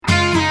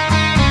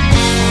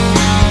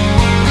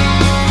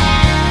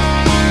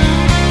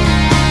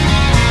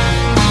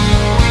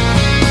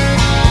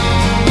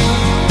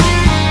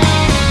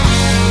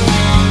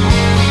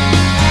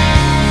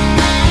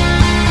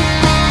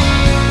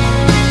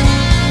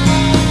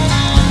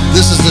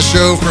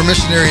show for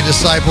missionary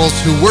disciples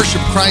who worship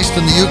Christ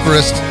in the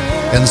Eucharist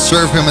and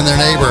serve Him in their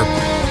neighbor,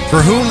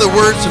 for whom the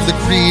words of the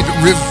Creed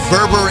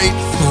reverberate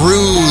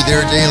through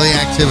their daily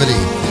activity.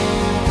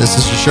 This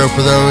is a show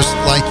for those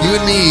like you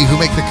and me who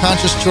make the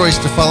conscious choice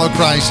to follow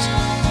Christ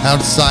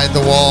outside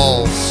the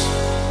walls.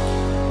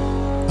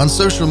 On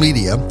social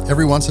media,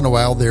 every once in a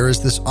while, there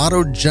is this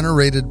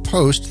auto-generated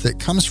post that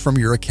comes from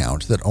your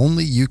account that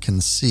only you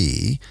can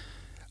see,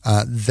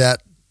 that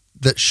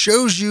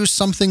shows you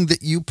something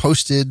that you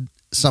posted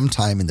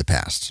sometime in the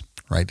past,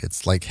 right?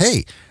 It's like,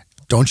 hey,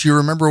 don't you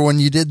remember when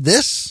you did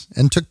this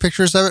and took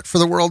pictures of it for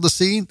the world to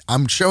see?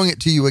 I'm showing it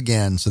to you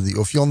again so that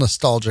you'll feel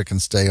nostalgic and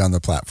stay on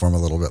the platform a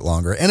little bit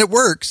longer. And it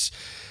works.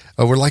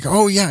 We're like,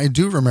 oh yeah, I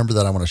do remember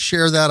that. I want to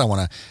share that. I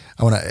want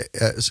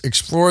to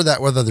explore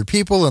that with other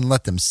people and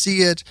let them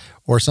see it.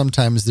 Or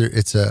sometimes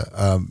it's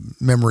a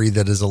memory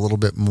that is a little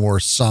bit more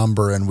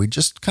somber, and we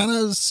just kind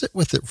of sit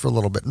with it for a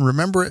little bit and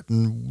remember it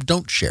and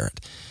don't share it.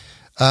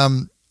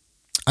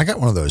 I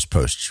got one of those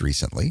posts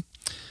recently.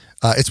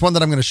 It's one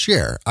that I'm going to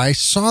share. I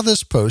saw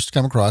this post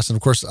come across, and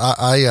of course,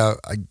 I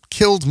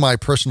killed my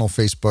personal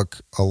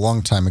Facebook a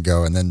long time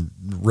ago and then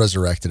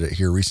resurrected it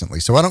here recently.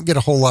 So I don't get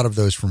a whole lot of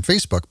those from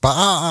Facebook,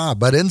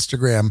 but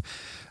Instagram,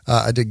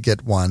 I did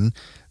get one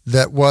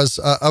that was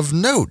of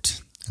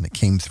note, and it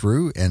came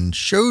through and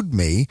showed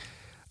me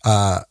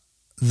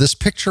this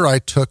picture I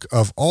took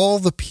of all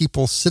the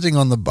people sitting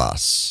on the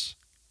bus,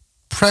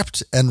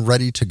 prepped and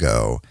ready to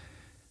go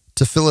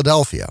to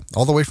Philadelphia,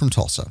 all the way from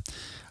Tulsa.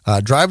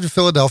 Drive to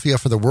Philadelphia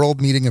for the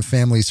World Meeting of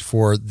Families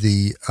for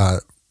the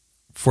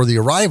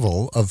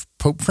arrival of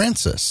Pope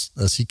Francis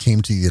as he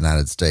came to the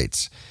United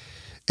States.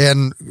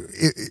 And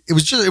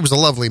it was a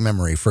lovely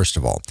memory, first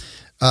of all,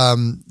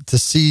 to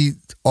see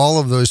all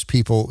of those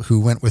people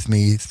who went with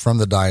me from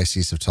the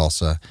Diocese of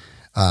Tulsa,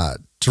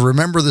 to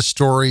remember the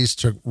stories,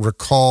 to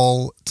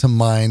recall to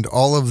mind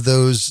all of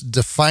those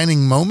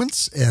defining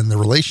moments and the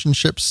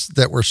relationships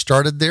that were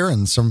started there,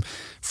 and some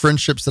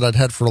friendships that I'd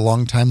had for a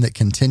long time that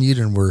continued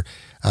and were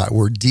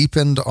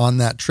deepened on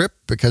that trip,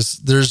 because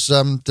there's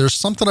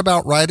something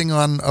about riding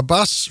on a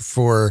bus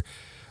for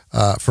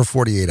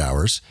 48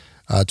 hours,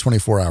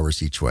 24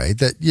 hours each way,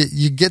 that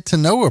you get to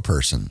know a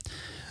person.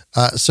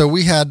 So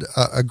we had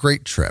a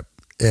great trip,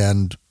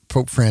 and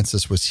Pope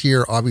Francis was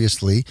here,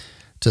 obviously,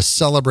 to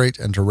celebrate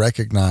and to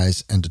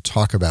recognize and to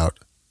talk about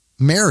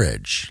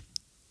marriage,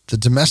 the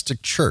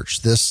domestic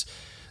church, this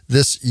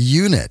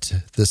unit,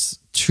 this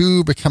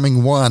two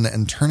becoming one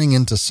and turning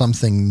into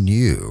something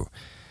new.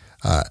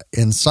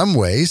 In some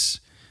ways,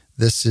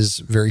 this is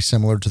very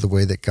similar to the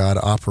way that God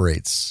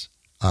operates,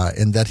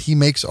 in that He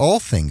makes all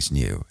things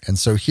new. And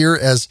so here,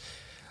 as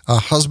a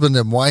husband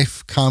and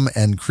wife come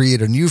and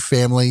create a new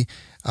family,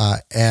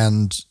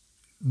 and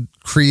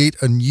create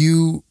a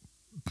new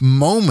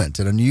moment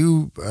and a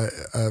new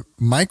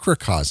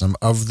microcosm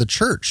of the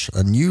church,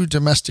 a new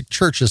domestic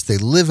church as they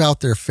live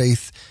out their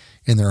faith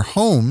in their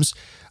homes.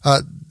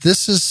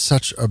 This is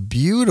such a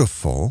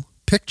beautiful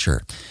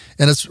picture,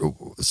 and it's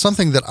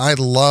something that I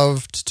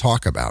love to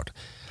talk about.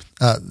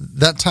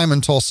 That time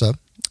in Tulsa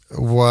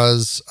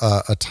was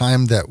a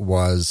time that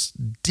was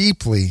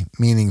deeply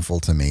meaningful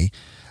to me.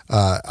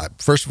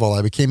 First of all,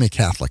 I became a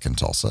Catholic in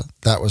Tulsa.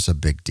 That was a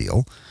big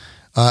deal.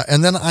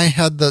 And then I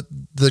had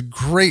the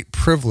great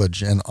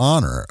privilege and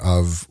honor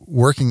of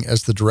working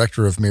as the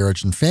Director of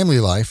Marriage and Family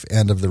Life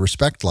and of the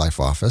Respect Life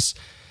Office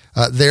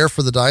there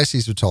for the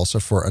Diocese of Tulsa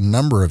for a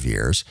number of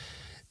years.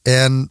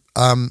 And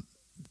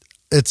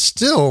it's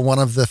still one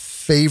of the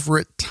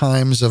favorite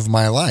times of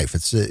my life.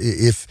 It's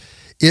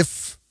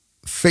if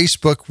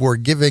Facebook were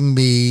giving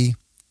me,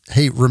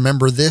 hey,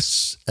 remember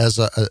this, as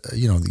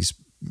these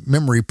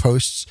memory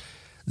posts,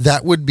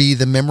 that would be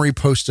the memory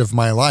post of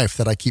my life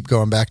that I keep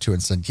going back to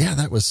and said, yeah,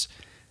 that was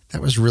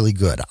really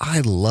good. I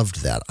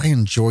loved that. I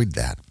enjoyed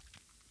that.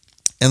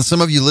 And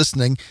some of you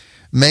listening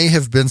may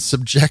have been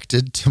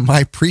subjected to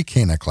my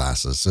pre-Cana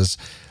classes, as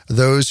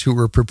those who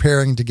were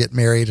preparing to get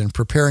married and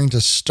preparing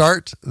to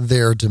start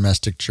their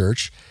domestic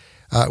church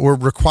were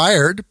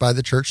required by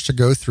the church to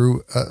go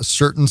through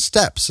certain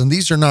steps. And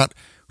these are not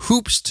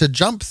hoops to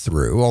jump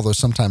through, although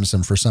sometimes,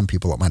 and for some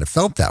people, it might have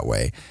felt that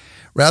way.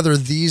 Rather,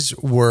 these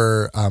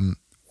were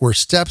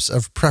steps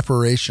of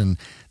preparation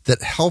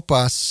that help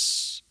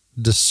us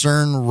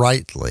discern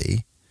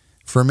rightly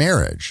for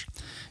marriage.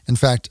 In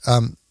fact,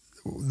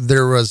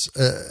 there was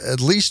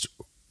at least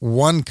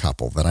one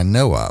couple that I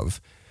know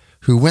of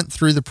who went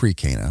through the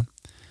pre-Cana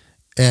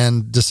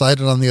and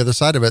decided on the other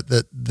side of it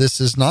that this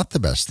is not the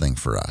best thing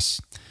for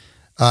us.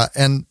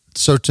 And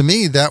so to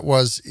me, that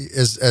was,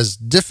 as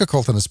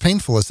difficult and as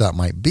painful as that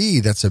might be,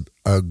 that's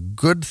a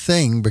good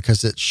thing,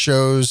 because it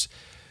shows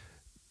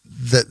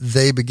that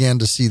they began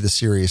to see the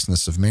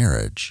seriousness of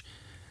marriage.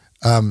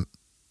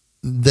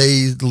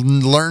 They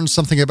learned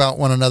something about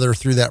one another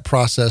through that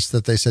process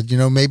that they said,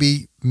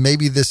 maybe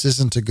this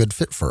isn't a good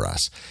fit for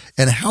us.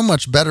 And how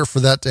much better for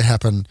that to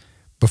happen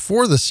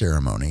before the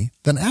ceremony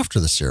than after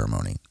the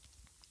ceremony.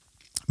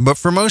 But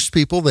for most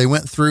people, they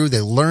went through, they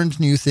learned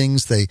new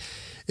things, they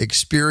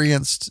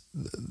experienced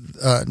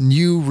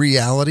new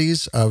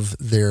realities of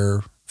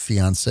their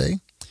fiance,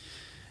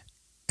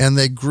 and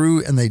they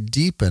grew and they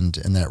deepened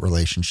in that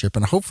relationship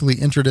and hopefully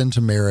entered into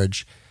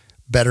marriage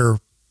better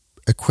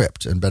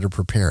equipped and better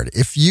prepared.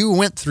 If you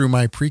went through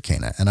my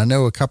pre-Cana, and I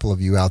know a couple of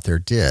you out there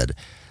did,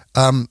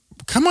 come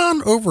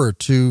on over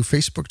to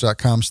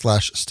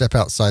facebook.com/step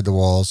outside the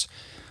walls.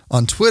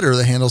 On Twitter,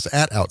 the handle's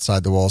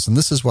 @outside the walls. And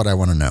this is what I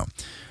want to know.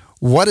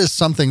 What is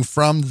something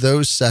from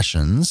those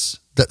sessions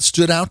that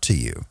stood out to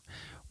you?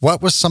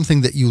 What was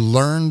something that you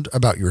learned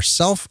about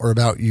yourself or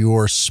about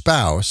your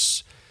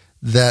spouse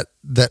that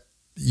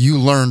you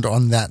learned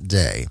on that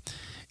day?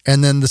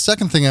 And then the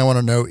second thing I want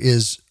to know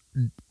is,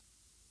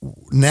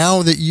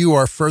 now that you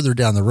are further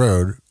down the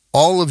road,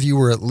 all of you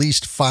were at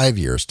least 5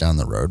 years down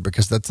the road,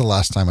 because that's the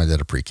last time I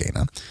did a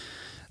pre-Cana.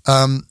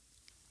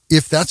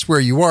 If that's where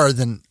you are,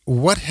 then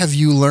what have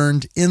you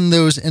learned in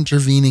those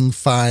intervening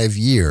 5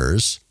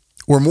 years,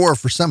 or more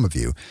for some of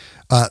you,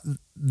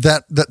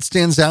 that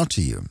stands out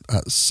to you?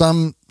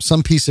 Some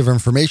piece of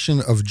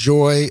information, of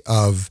joy,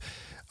 of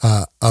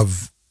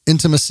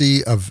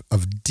intimacy, of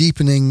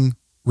deepening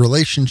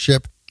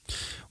relationship.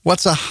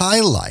 What's a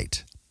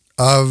highlight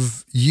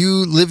of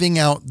you living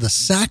out the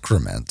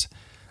sacrament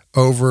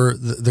over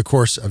the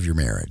course of your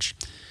marriage?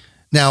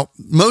 Now,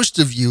 most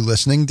of you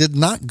listening did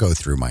not go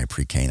through my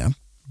pre-Cana,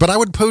 but I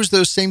would pose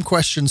those same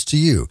questions to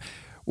you.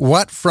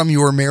 What from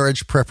your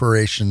marriage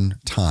preparation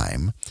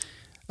time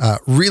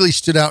really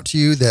stood out to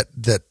you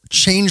that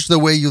changed the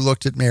way you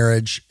looked at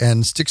marriage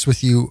and sticks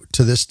with you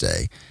to this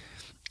day?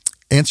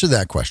 Answer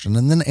that question,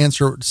 and then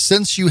answer,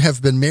 since you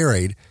have been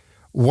married,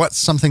 what's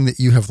something that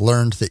you have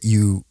learned that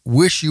you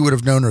wish you would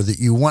have known, or that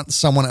you want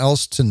someone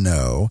else to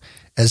know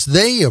as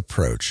they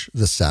approach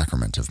the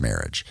sacrament of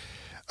marriage?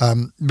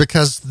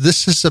 Because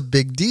this is a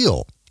big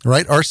deal,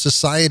 right? Our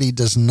society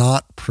does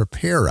not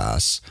prepare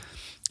us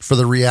for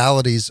the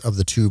realities of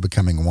the two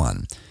becoming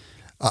one.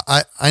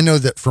 I know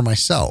that for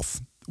myself,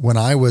 when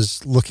I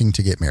was looking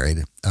to get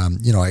married,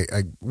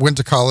 I went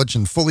to college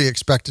and fully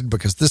expected,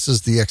 because this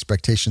is the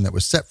expectation that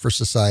was set for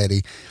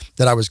society,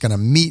 that I was going to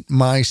meet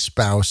my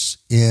spouse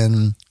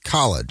in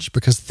college,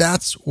 because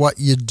that's what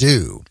you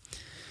do.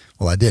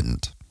 Well, I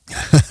didn't.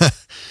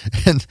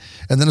 and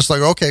then it's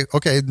like, okay,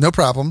 no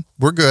problem.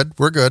 We're good,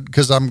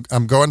 because I'm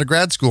going to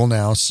grad school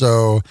now,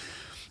 so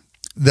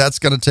that's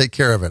going to take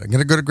care of it. I'm going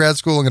to go to grad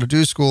school, I'm going to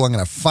do school, I'm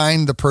going to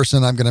find the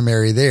person I'm going to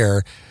marry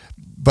there,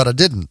 but I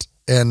didn't.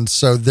 And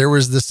so there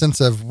was this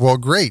sense of, well,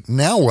 great,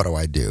 now what do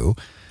I do?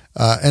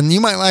 And you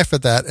might laugh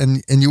at that,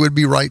 and you would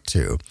be right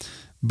to.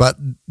 But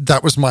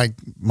that was my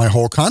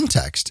whole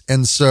context.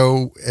 And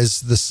so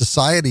as the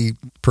society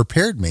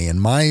prepared me in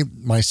my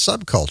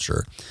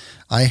subculture,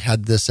 I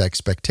had this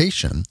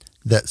expectation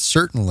that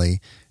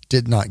certainly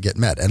did not get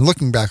met. And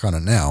looking back on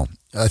it now,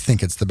 I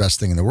think it's the best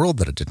thing in the world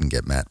that it didn't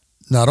get met.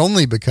 Not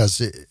only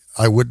because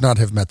I would not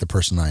have met the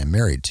person I am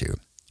married to,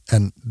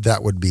 and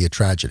that would be a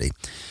tragedy,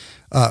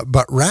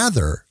 but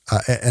rather,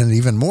 and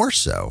even more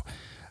so,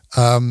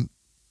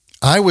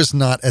 I was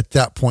not at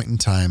that point in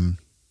time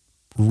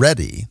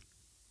ready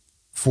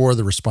for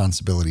the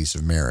responsibilities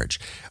of marriage.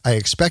 I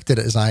expected,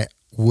 as I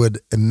would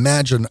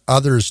imagine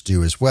others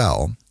do as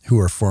well, who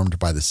are formed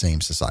by the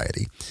same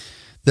society,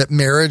 that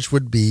marriage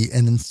would be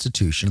an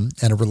institution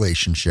and a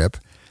relationship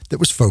that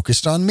was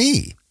focused on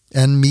me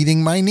and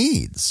meeting my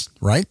needs,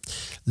 right?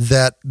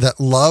 That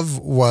love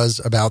was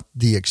about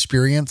the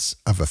experience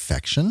of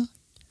affection,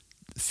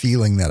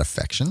 feeling that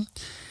affection,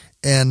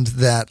 and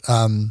that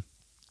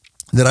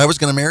I was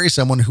going to marry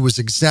someone who was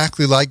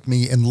exactly like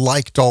me and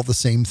liked all the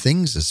same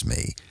things as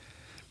me.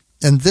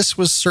 And this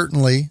was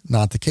certainly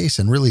not the case,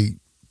 and really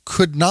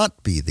could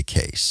not be the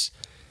case.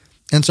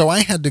 And so I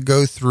had to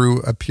go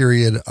through a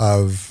period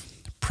of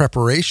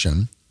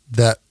preparation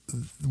that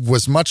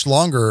was much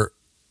longer.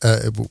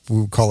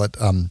 We call it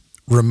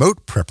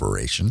remote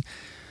preparation.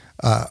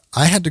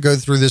 I had to go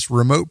through this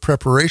remote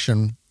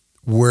preparation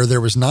where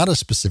there was not a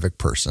specific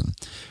person,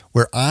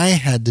 where I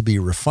had to be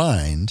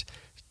refined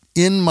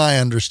in my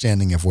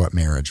understanding of what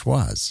marriage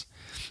was.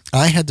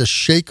 I had to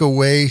shake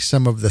away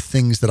some of the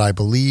things that I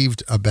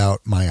believed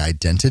about my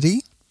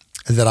identity,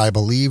 that I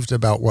believed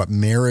about what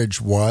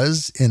marriage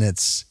was in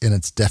its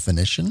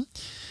definition,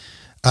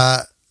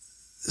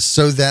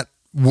 so that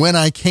when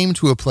I came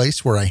to a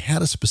place where I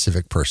had a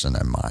specific person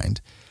in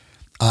mind,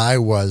 I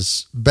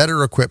was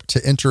better equipped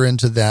to enter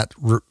into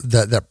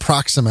that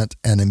proximate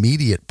and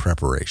immediate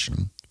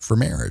preparation for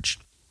marriage.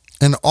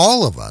 And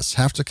all of us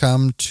have to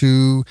come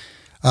to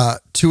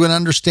an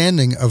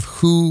understanding of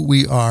who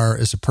we are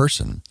as a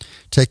person,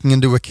 taking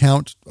into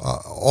account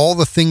all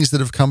the things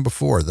that have come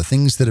before, the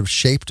things that have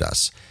shaped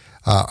us,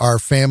 our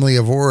family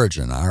of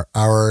origin,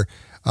 our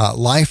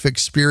life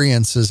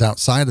experiences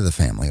outside of the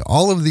family.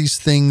 All of these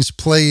things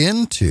play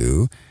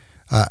into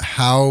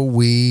how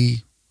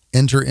we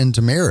enter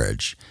into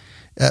marriage.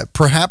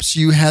 Perhaps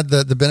you had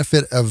the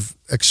benefit of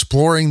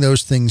exploring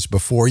those things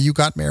before you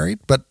got married,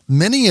 but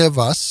many of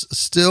us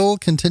still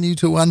continue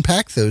to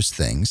unpack those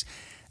things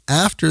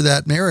after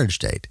that marriage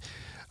date.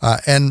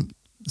 And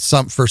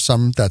For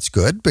some, that's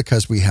good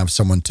because we have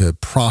someone to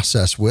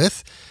process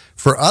with.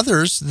 For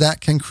others, that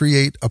can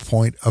create a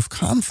point of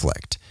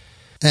conflict.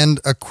 And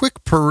a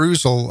quick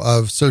perusal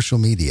of social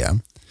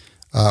media,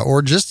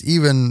 or just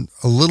even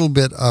a little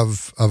bit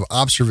of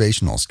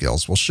observational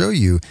skills, will show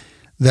you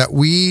that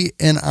we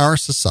in our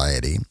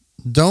society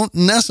don't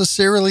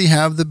necessarily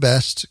have the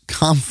best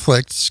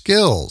conflict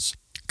skills.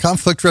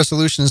 Conflict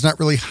resolution is not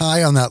really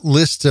high on that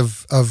list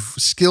of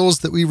skills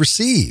that we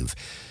receive.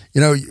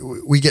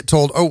 We get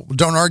told, oh,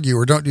 don't argue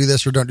or don't do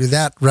this or don't do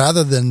that,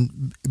 rather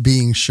than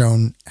being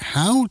shown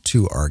how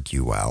to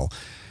argue well.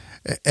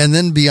 And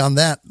then beyond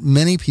that,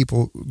 many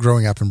people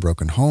growing up in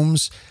broken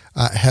homes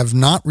have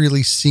not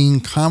really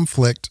seen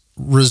conflict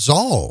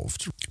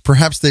resolved.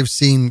 Perhaps they've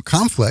seen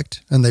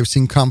conflict and they've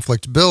seen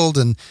conflict build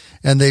and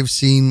they've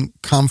seen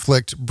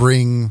conflict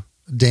bring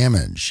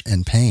damage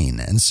and pain.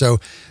 And so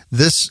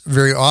this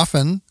very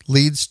often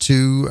leads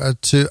to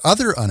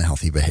other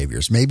unhealthy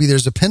behaviors. Maybe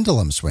there's a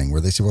pendulum swing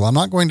where they say, well, I'm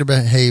not going to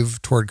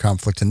behave toward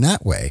conflict in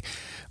that way,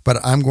 but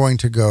I'm going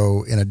to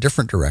go in a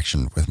different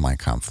direction with my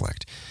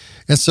conflict.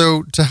 And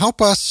so to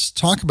help us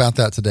talk about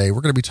that today,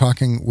 we're going to be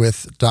talking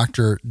with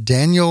Dr.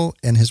 Daniel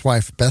and his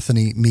wife,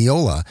 Bethany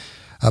Meola.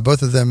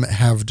 Both of them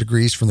have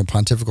degrees from the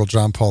Pontifical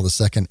John Paul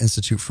II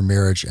Institute for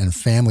Marriage and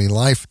Family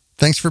Life.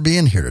 Thanks for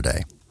being here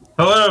today.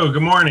 Hello,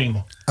 good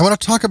morning. I want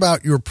to talk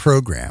about your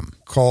program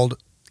called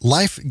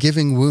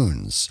Life-Giving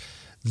Wounds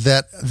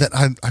that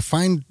I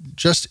find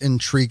just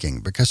intriguing,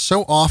 because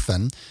so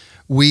often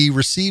we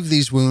receive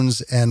these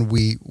wounds and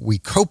we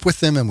cope with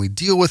them and we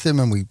deal with them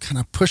and we kind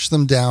of push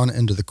them down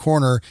into the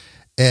corner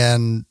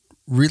and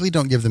really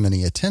don't give them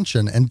any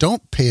attention and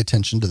don't pay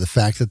attention to the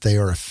fact that they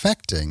are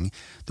affecting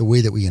the way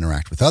that we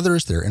interact with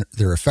others.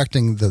 They're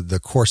affecting the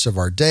course of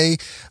our day.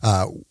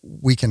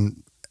 We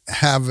can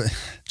have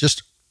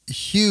just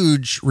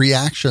huge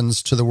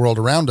reactions to the world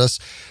around us,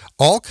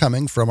 all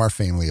coming from our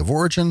family of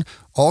origin,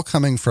 all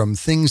coming from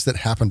things that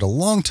happened a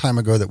long time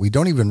ago that we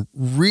don't even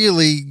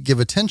really give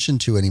attention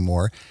to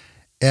anymore.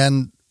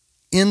 And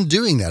in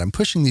doing that, and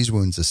pushing these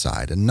wounds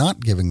aside and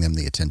not giving them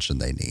the attention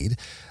they need,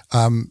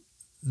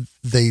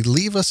 they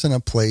leave us in a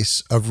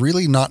place of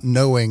really not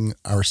knowing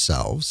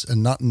ourselves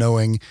and not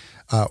knowing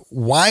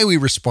why we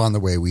respond the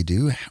way we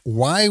do,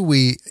 why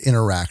we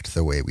interact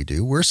the way we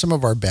do, where some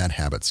of our bad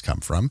habits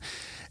come from.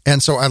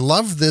 And so I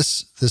love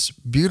this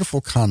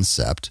beautiful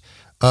concept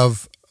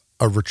of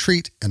a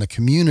retreat and a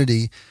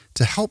community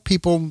to help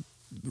people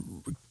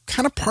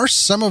kind of parse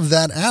some of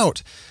that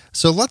out.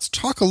 So let's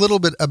talk a little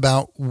bit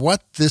about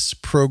what this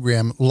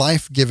program,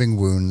 Life-Giving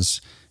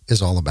Wounds,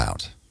 is all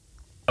about.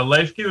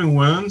 Life-Giving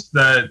Wounds,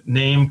 that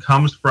name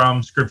comes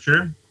from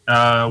Scripture,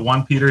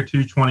 1 Peter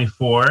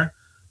 2:24,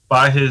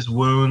 by his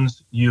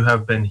wounds you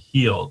have been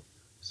healed.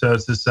 So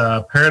it's this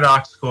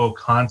paradoxical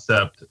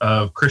concept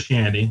of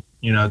Christianity.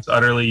 It's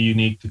utterly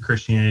unique to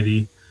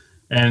Christianity.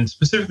 And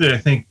specifically, I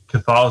think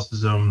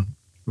Catholicism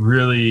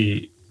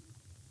really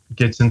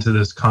gets into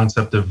this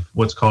concept of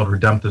what's called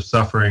redemptive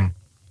suffering.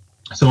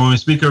 So when we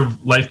speak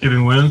of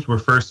life-giving wounds, we're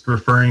first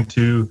referring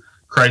to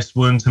Christ's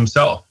wounds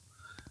himself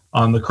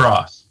on the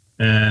cross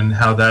and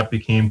how that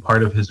became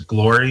part of his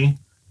glory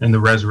in the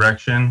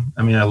resurrection.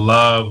 I mean, I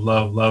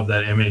love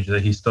that image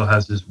that he still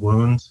has his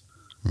wounds.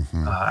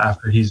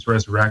 After he's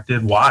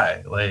resurrected.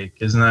 Why?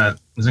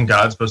 Isn't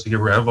God supposed to get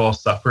rid of all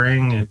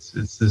suffering? It's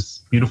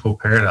this beautiful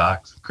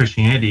paradox of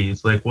Christianity.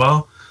 It's like,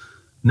 well,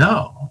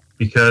 no,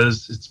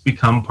 because it's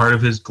become part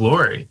of his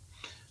glory.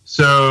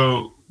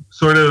 So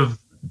sort of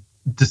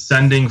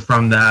descending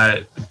from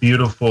that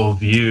beautiful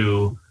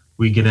view,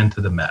 we get into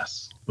the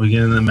mess. We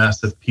get into the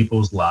mess of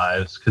people's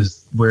lives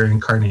because we're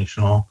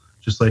incarnational,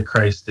 just like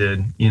Christ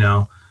did,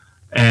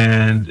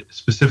 and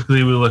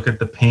specifically we look at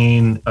the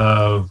pain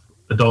of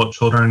adult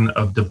children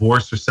of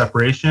divorce or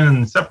separation.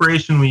 And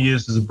separation we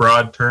use as a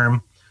broad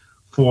term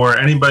for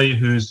anybody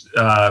whose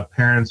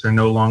parents are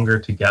no longer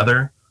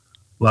together,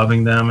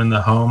 loving them in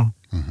the home,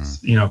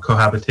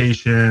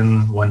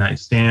 cohabitation, one-night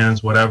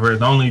stands, whatever.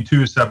 The only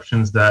two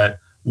exceptions that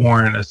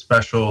warrant a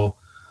special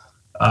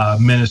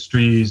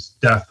ministry's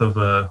death of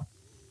a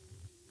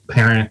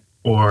parent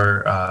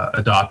or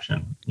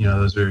adoption.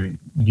 Those are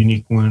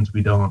unique wounds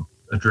we don't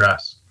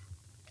address.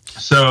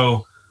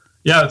 So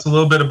yeah, it's a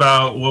little bit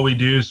about what we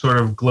do sort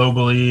of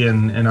globally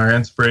and our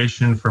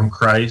inspiration from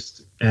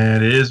Christ.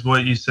 And it is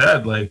what you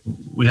said,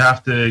 we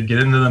have to get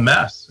into the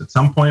mess. At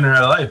some point in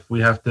our life, we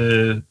have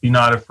to be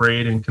not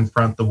afraid and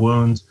confront the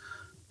wounds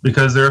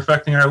because they're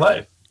affecting our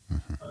life.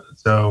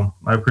 So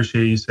I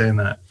appreciate you saying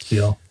that,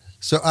 Teal.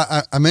 So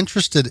I'm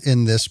interested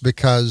in this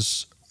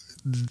because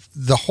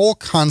the whole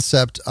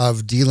concept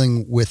of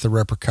dealing with the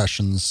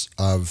repercussions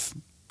of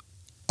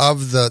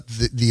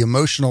the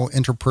emotional,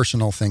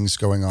 interpersonal things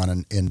going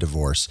on in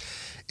divorce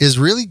is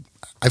really,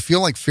 I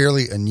feel like,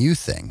 fairly a new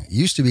thing. It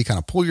used to be kind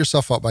of pull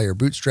yourself up by your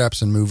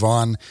bootstraps and move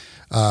on.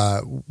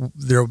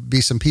 There'll be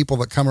some people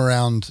that come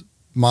around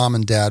mom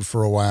and dad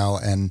for a while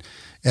and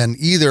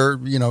either,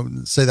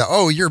 say that,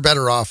 oh, you're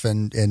better off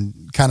and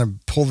kind of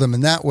pull them in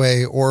that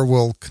way, or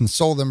will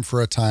console them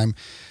for a time.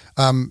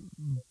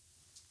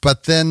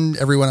 but then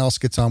everyone else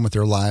gets on with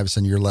their lives,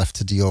 and you're left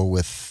to deal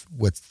with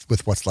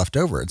what's left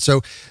over. And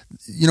so,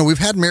 we've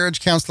had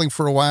marriage counseling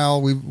for a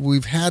while.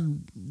 We've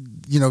had,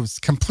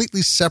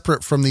 completely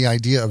separate from the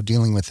idea of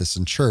dealing with this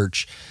in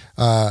church,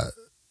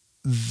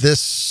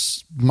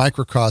 this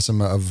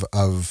microcosm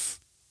of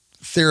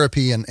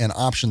therapy and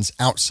options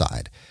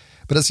outside.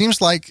 But it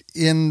seems like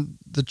in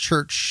the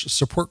church,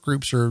 support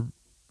groups are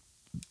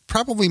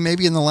probably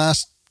maybe in the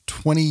last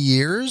 20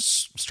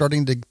 years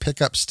starting to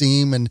pick up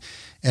steam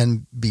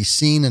and be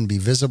seen and be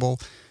visible.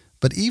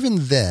 But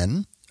even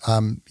then,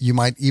 you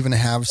might even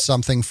have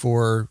something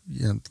for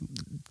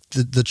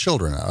the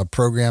children, a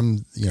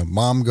program,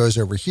 mom goes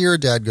over here,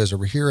 dad goes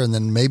over here, and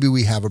then maybe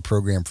we have a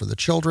program for the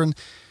children.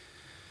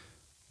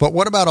 But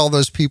what about all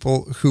those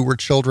people who were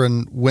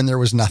children when there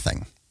was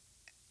nothing?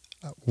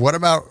 What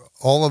about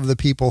all of the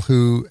people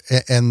who,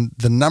 and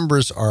the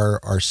numbers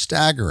are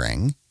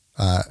staggering,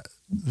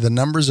 the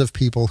numbers of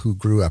people who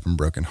grew up in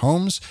broken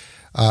homes,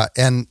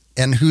 and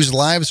whose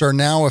lives are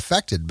now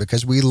affected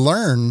because we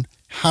learn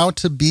how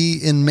to be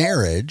in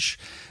marriage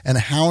and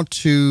how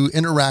to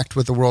interact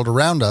with the world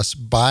around us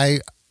by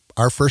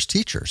our first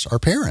teachers, our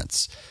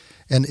parents.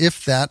 And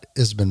if that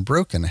has been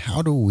broken,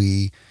 how do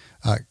we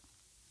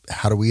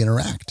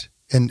interact?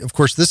 And of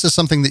course, this is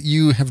something that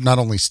you have not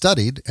only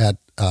studied at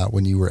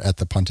when you were at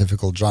the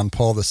Pontifical John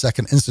Paul II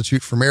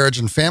Institute for Marriage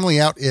and Family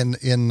out in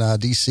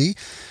D.C.,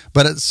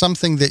 but it's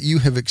something that you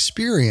have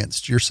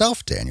experienced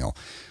yourself, Daniel.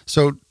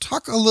 So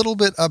talk a little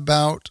bit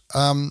about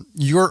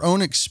your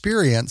own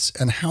experience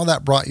and how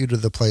that brought you to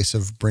the place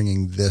of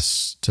bringing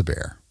this to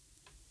bear.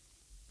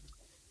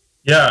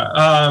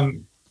 Yeah,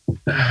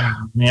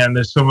 man,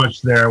 there's so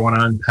much there. I want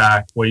to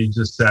unpack what you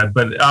just said,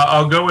 but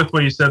I'll go with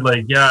what you said.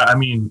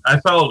 I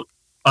felt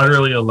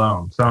utterly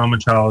alone. So I'm a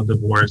child of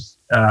divorce.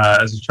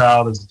 As a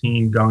child, as a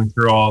teen, going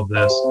through all of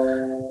this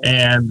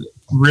and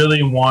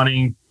really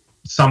wanting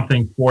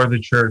something for the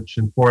church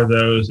and for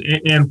those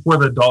and for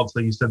the adults,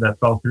 like you said, that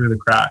fell through the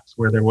cracks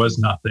where there was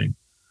nothing.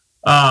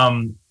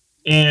 And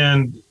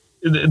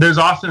there's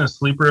often a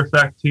sleeper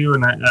effect too.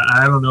 And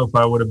I don't know if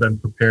I would have been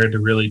prepared to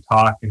really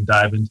talk and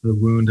dive into the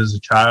wound as a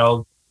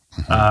child.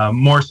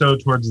 More so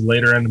towards the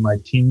later end of my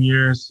teen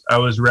years, I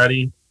was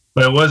ready,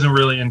 but it wasn't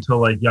really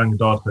until young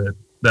adulthood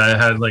that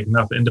I had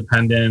enough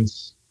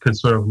independence, could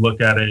sort of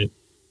look at it.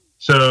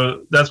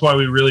 So that's why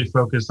we really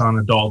focus on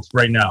adults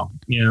right now.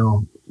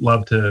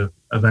 Love to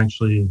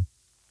eventually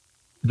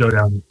go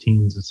down to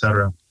teens,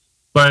 etc.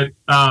 But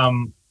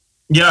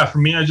for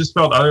me, I just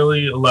felt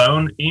utterly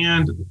alone.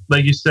 And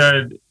like you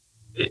said,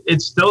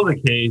 it's still the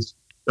case.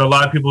 A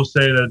lot of people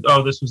say that,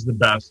 oh, this was the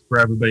best for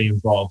everybody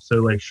involved.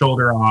 So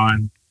shoulder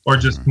on or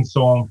just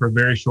console them for a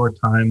very short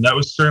time. That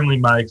was certainly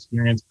my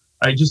experience.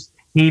 I just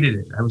hated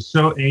it. I was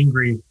so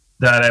angry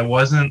that I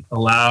wasn't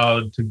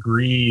allowed to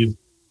grieve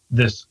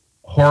this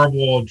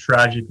horrible,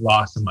 tragic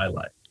loss in my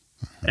life.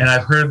 And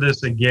I've heard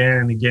this again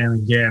and again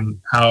and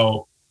again,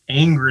 how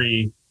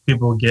angry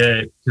people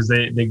get because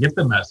they get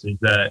the message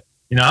that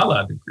you're not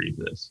allowed to grieve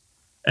this.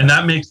 And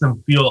that makes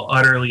them feel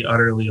utterly,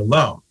 utterly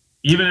alone.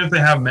 Even if they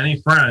have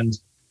many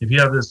friends, if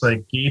you have this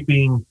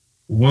gaping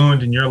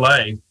wound in your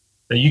life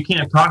that you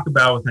can't talk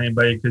about with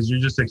anybody because you're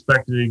just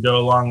expected to go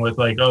along with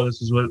oh,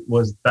 this is what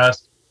was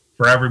best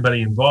for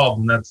everybody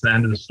involved, and that's the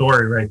end of the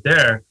story right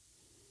there.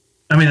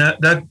 I mean,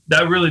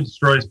 that really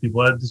destroys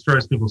people. That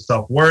destroys people's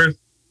self-worth.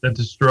 That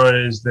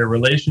destroys their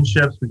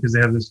relationships because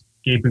they have this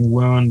gaping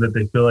wound that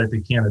they feel like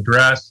they can't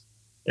address.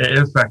 It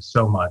affects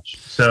so much.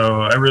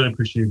 So I really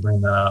appreciate you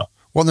bringing that up.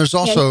 Well, and there's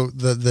also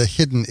the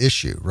hidden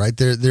issue, right?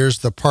 There's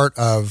the part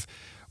of,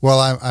 well,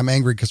 I'm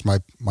angry because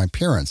my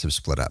parents have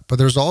split up. But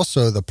there's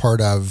also the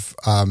part of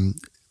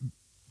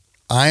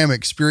I am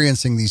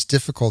experiencing these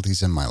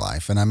difficulties in my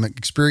life, and I'm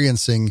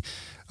experiencing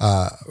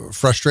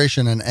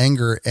frustration and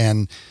anger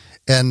and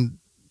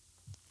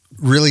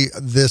really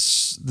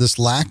this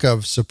lack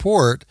of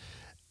support,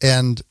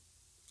 and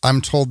I'm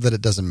told that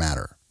it doesn't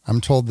matter.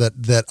 I'm told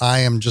that I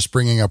am just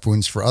bringing up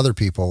wounds for other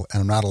people,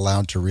 and I'm not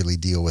allowed to really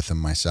deal with them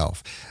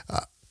myself.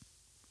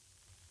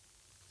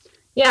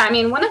 Yeah, I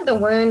mean, one of the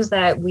wounds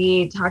that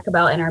we talk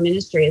about in our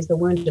ministry is the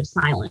wound of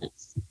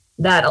silence.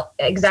 That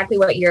exactly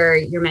what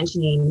you're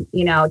mentioning.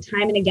 Time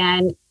and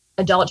again,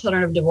 adult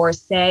children of divorce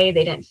say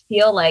they didn't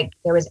feel like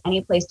there was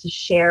any place to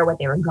share what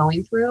they were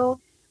going through.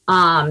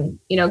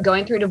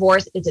 Going through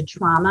divorce is a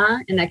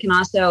trauma, and that can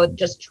also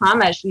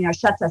trauma,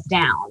 shuts us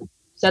down.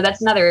 So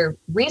that's another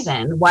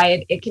reason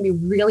why it can be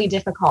really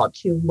difficult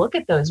to look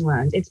at those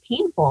wounds. It's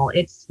painful.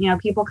 It's,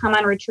 people come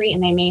on retreat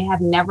and they may have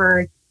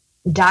never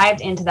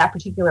dived into that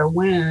particular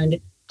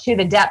wound to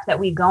the depth that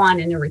we go on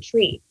in a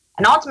retreat.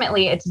 And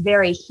ultimately, it's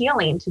very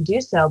healing to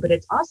do so, but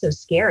it's also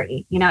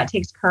scary. It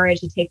takes courage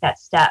to take that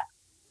step.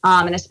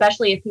 And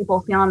especially if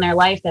people feel in their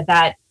life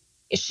that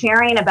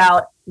sharing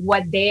about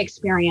what they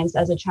experienced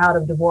as a child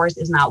of divorce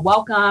is not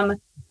welcome,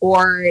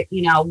 or,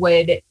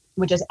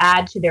 would just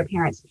add to their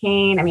parents'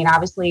 pain. I mean,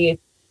 obviously,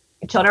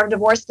 children of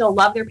divorce still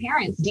love their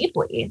parents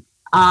deeply,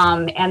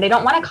 and they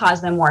don't want to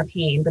cause them more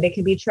pain, but it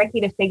can be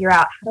tricky to figure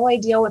out, how do I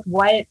deal with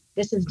what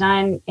this has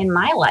done in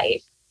my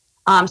life?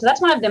 So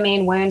that's one of the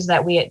main wounds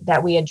that we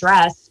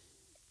address.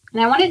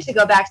 And I wanted to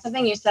go back,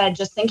 something you said,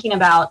 just thinking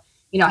about,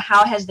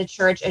 how has the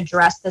church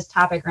addressed this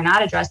topic or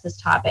not addressed this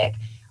topic?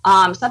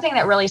 Something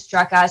that really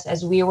struck us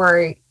as we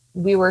were,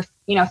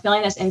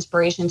 feeling this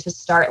inspiration to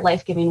start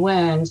Life-Giving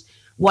Wounds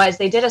was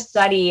they did a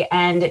study,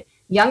 and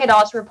young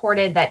adults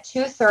reported that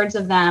 2/3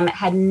 of them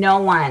had no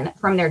one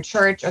from their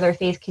church or their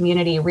faith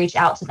community reach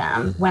out to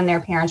them when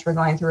their parents were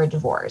going through a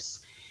divorce.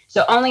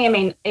 So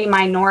only a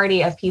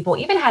minority of people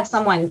even had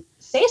someone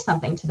say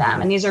something to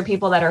them. And these are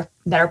people that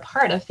are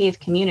part of faith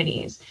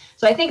communities.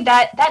 So I think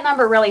that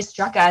number really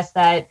struck us,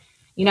 that,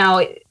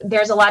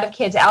 there's a lot of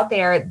kids out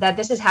there that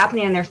this is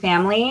happening in their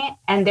family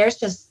and there's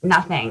just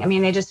nothing. I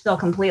mean, they just feel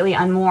completely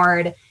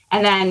unmoored.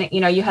 And then,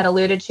 you had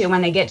alluded to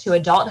when they get to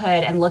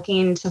adulthood and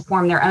looking to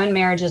form their own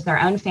marriages, their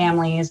own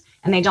families,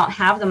 and they don't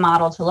have the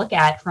model to look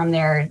at from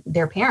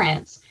their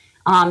parents.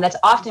 That's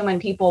often when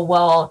people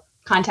will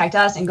contact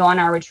us and go on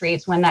our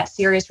retreats when that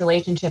serious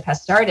relationship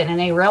has started and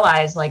they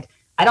realize, like,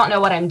 I don't know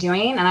what I'm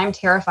doing and I'm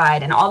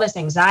terrified, and all this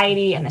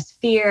anxiety and this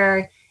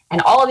fear and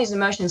all of these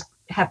emotions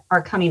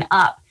are coming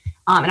up.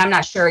 And I'm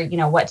not sure,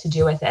 what to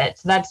do with it.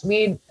 So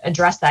we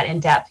address that in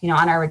depth,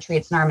 on our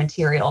retreats and our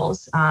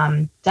materials,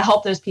 to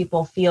help those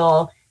people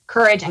feel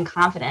courage and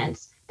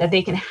confidence that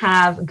they can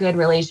have good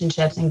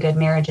relationships and good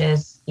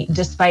marriages,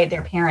 despite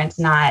their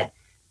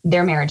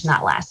marriage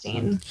not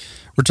lasting.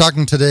 We're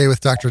talking today with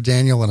Dr.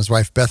 Daniel and his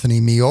wife,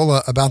 Bethany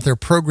Meola, about their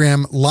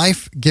program,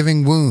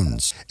 Life-Giving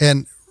Wounds.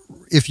 And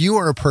if you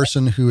are a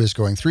person who is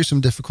going through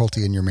some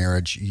difficulty in your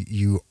marriage,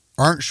 you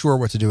aren't sure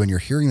what to do, and you're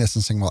hearing this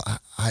and saying, well,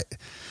 I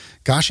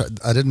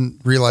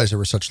didn't realize there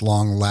were such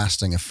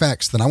long-lasting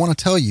effects, then I want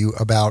to tell you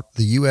about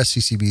the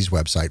USCCB's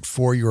website,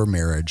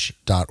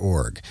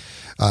 foryourmarriage.org.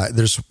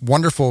 There's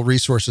wonderful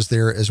resources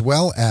there, as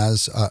well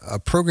as a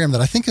program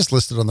that I think is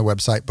listed on the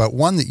website, but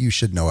one that you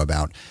should know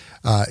about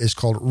is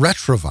called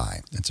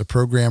Retrovi. It's a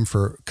program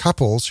for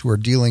couples who are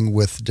dealing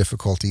with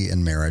difficulty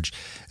in marriage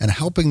and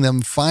helping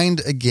them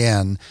find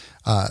again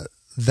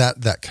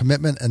that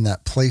commitment and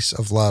that place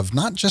of love,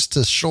 not just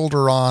to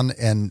shoulder on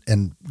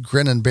and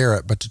grin and bear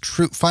it, but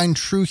to find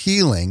true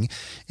healing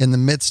in the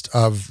midst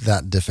of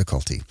that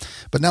difficulty.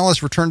 But now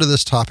let's return to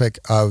this topic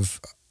of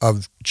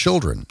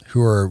children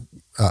who are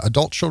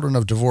adult children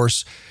of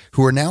divorce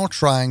who are now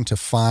trying to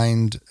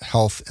find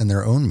health in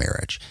their own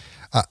marriage.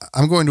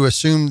 I'm going to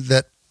assume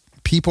that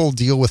people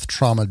deal with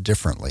trauma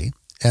differently.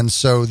 And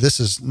so this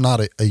is not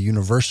a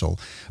universal,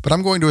 but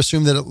I'm going to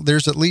assume that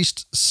there's at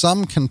least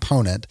some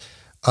component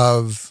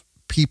of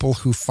people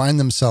who find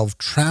themselves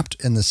trapped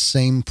in the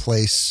same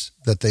place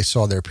that they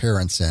saw their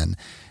parents in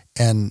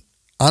and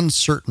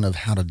uncertain of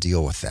how to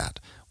deal with that.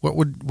 What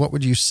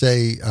would you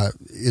say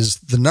is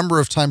the number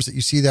of times that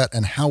you see that,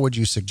 and how would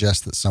you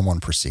suggest that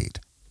someone proceed?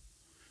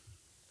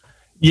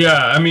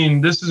 Yeah, I mean,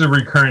 this is a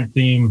recurrent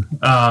theme,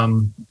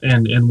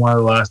 and one of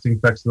the lasting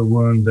effects of the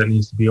wound that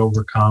needs to be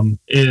overcome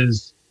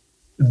is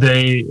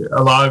a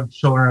lot of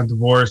children of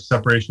divorce,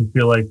 separation,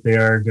 feel like they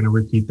are going to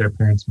repeat their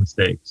parents'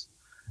 mistakes.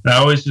 And I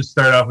always just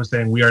start off with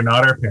saying, we are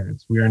not our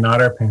parents. We are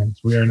not our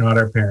parents. We are not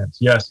our parents.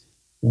 Yes,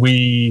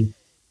 we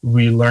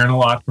learn a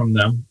lot from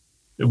them.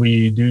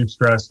 We do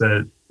stress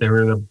that they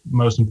were the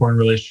most important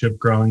relationship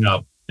growing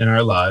up in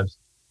our lives.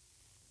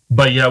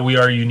 But yeah, we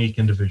are unique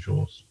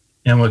individuals.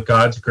 And with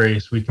God's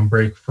grace, we can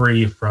break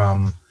free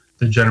from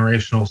the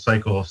generational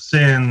cycle of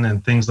sin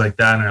and things like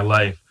that in our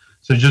life.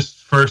 So just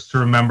first to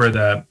remember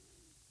that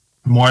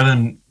more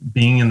than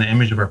being in the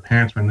image of our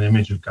parents, we're in the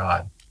image of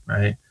God,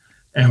 right?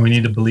 And we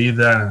need to believe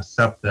that and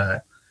accept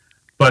that.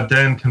 But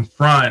then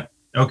confront,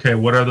 okay,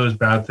 what are those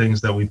bad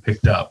things that we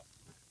picked up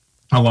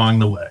along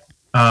the way?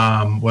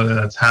 Whether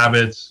that's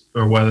habits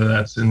or whether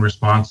that's in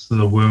response to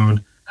the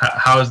wound.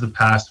 How is the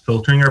past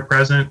filtering our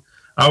present?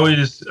 I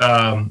always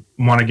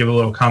want to give a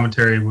little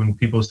commentary when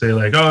people say,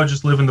 like, oh,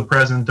 just live in the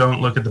present, don't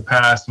look at the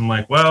past. I'm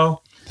like,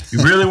 well, if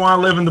you really want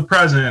to live in the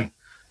present,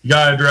 you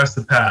got to address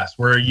the past.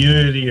 We're a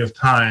unity of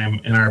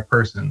time in our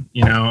person.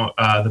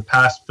 The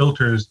past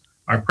filters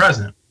our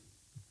present.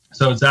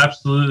 So it's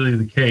absolutely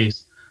the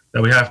case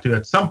that we have to,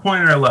 at some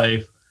point in our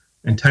life,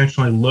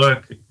 intentionally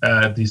look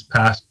at these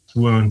past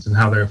wounds and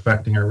how they're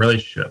affecting our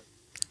relationship.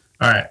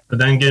 All right, but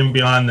then getting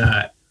beyond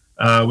that,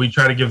 we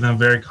try to give them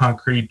very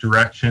concrete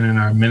direction in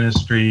our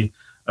ministry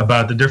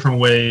about the different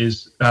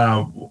ways.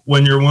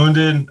 When you're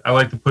wounded, I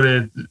like to put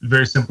it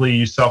very simply,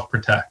 you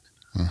self-protect.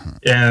 Mm-hmm.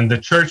 And the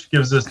church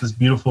gives us this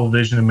beautiful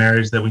vision of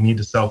marriage that we need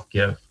to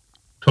self-give,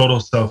 total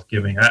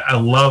self-giving. I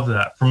love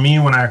that. For me,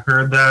 when I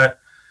heard that,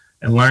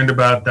 and learned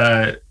about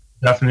that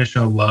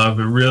definition of love,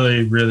 it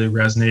really, really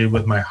resonated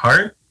with my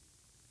heart.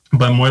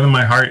 But more than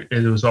my heart,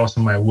 it was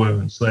also my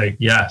wounds. Like,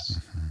 yes,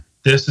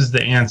 this is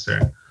the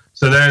answer.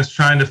 So then it's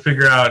trying to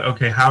figure out,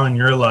 okay, how in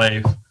your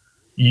life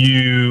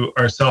you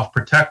are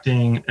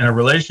self-protecting in a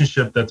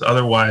relationship that's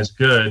otherwise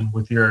good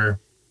with your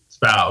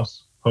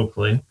spouse,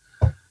 hopefully,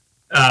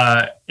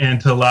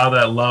 and to allow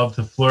that love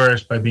to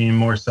flourish by being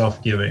more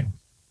self-giving.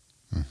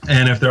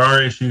 And if there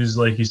are issues,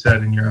 like you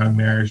said, in your own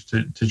marriage,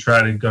 to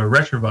try to go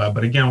retrovive.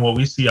 But again, what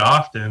we see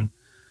often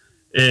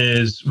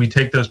is we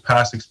take those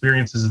past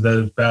experiences of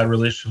those bad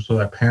relationships with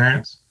our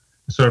parents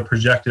and sort of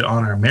project it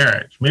on our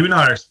marriage. Maybe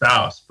not our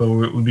spouse, but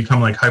we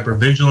become like hyper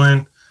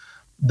vigilant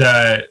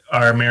that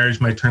our marriage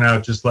might turn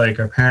out just like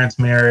our parents'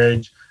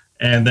 marriage.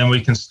 And then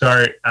we can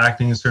start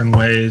acting in certain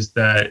ways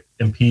that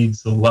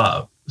impedes the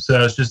love.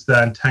 So it's just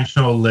that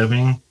intentional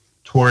living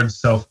towards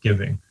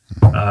self-giving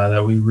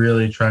that we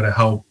really try to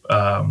help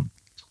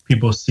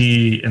people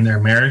see in their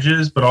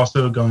marriages, but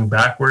also going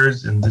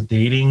backwards in the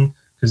dating,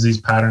 because these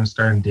patterns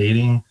start in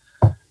dating,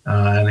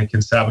 and it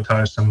can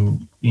sabotage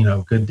some,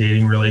 good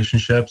dating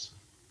relationships.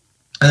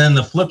 And then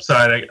the flip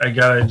side, I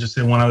gotta just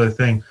say one other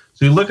thing.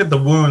 So you look at the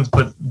wounds,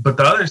 but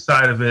the other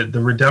side of it, the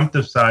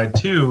redemptive side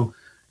too,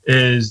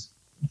 is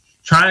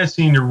trying to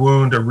see in your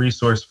wound a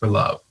resource for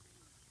love.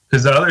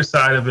 Because the other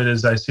side of it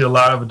is I see a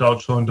lot of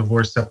adult children,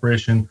 divorce,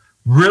 separation,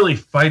 really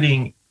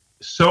fighting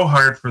so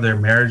hard for their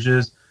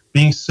marriages,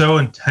 being so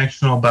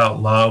intentional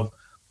about love.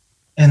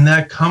 And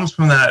that comes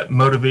from that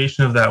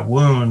motivation of that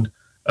wound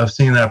of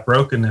seeing that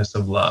brokenness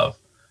of love.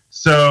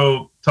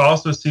 So to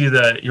also see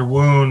that your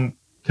wound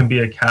can be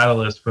a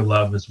catalyst for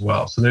love as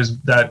well. So there's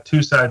that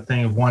two-side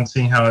thing of one,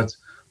 seeing how it's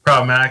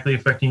problematically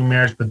affecting your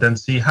marriage, but then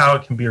see how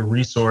it can be a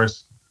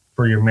resource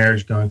for your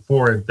marriage going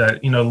forward,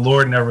 that,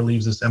 Lord never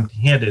leaves us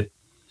empty-handed.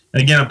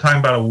 And again, I'm talking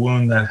about a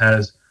wound that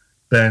has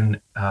been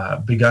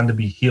begun to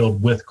be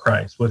healed with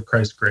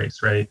Christ's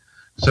grace, right?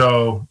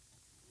 So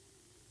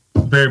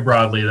very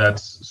broadly,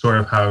 that's sort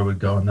of how I would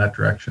go in that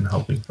direction,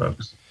 helping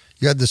folks.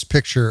 You had this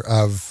picture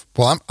of,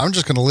 well, I'm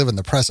just going to live in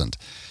the present.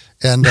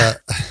 And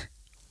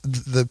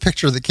the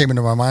picture that came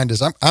into my mind is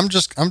I'm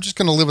just going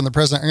to live in the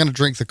present. I'm going to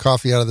drink the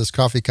coffee out of this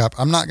coffee cup.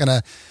 I'm not going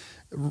to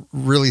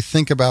really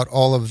think about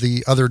all of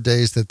the other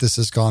days that this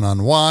has gone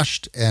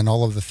unwashed and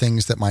all of the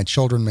things that my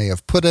children may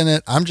have put in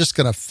it. I'm just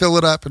going to fill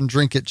it up and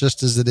drink it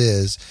just as it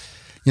is.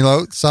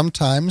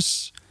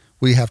 Sometimes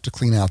we have to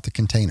clean out the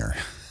container.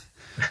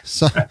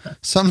 So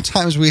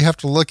sometimes we have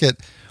to look at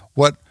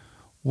what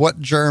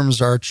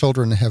germs our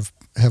children have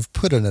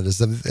put in it as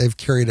they've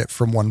carried it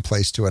from one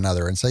place to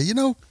another, and say,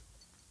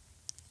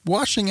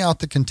 washing out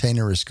the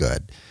container is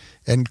good,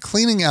 and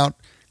cleaning out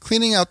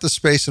the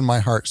space in my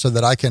heart so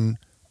that I can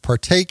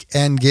partake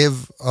and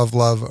give of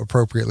love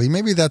appropriately.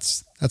 Maybe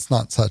that's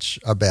not such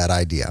a bad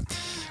idea.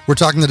 We're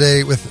talking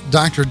today with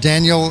Dr.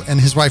 Daniel and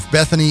his wife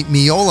Bethany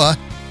Meola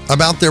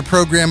about their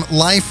program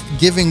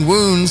Life-Giving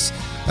Wounds.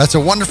 That's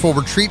a wonderful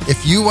retreat.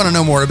 If you want to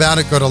know more about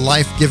it, go to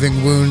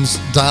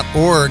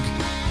lifegivingwounds.org.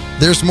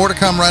 There's more to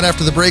come right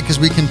after the break as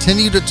we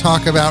continue to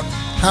talk about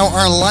how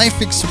our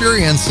life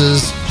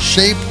experiences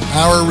shape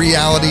our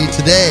reality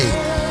today.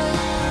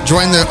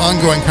 Join the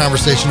ongoing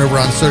conversation over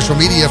on social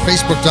media,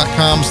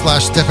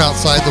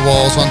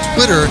 facebook.com/stepoutside-the-walls. On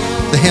Twitter,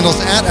 the handle's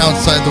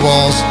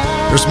 @OutsideTheWalls.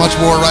 There's much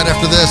more right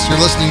after this. You're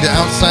listening to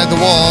Outside the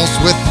Walls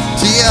with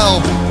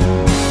TL.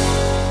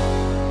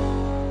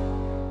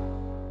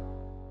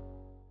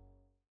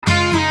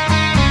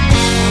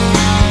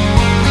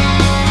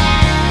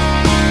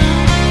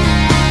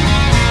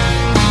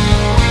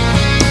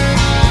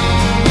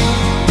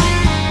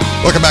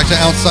 Welcome back to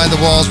Outside the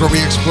Walls, where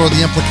we explore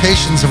the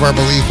implications of our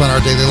belief on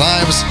our daily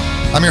lives.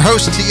 I'm your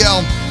host,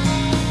 TL.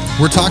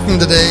 We're talking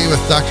today with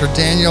Dr.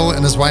 Daniel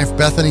and his wife,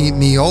 Bethany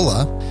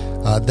Meola.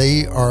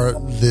 They are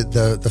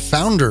the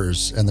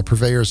founders and the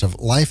purveyors of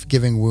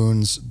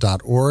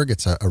lifegivingwounds.org.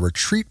 It's a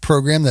retreat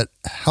program that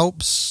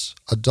helps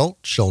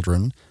adult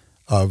children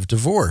of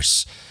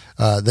divorce.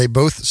 They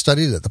both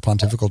studied at the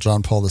Pontifical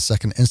John Paul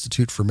II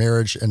Institute for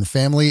Marriage and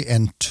Family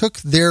and took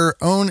their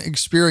own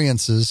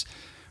experiences,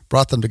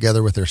 brought them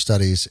together with their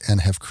studies,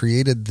 and have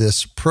created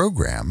this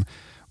program,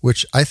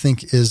 which I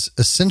think is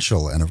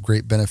essential and of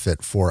great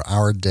benefit for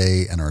our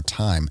day and our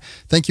time.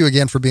 Thank you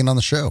again for being on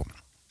the show.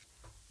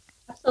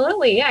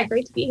 Absolutely. Yeah,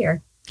 great to be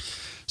here.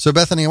 So,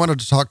 Bethany, I wanted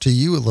to talk to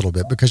you a little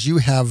bit because you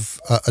have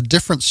a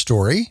different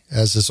story,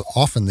 as is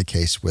often the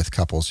case with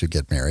couples who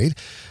get married.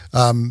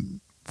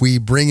 We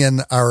bring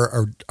in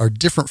our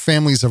different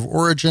families of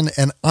origin,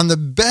 and on the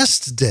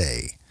best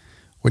day,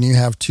 when you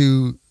have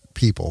two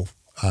people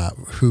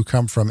who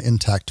come from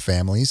intact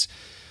families,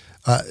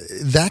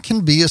 that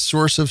can be a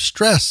source of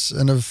stress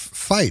and of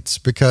fights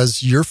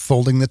because you're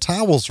folding the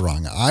towels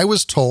wrong. I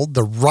was told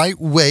the right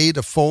way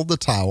to fold the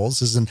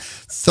towels is in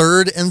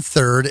third and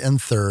third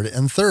and third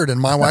and third,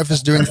 and my wife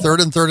is doing third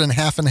and third and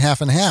half and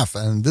half and half,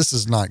 and this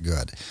is not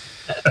good.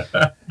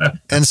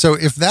 And so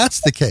if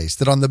that's the case,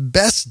 that on the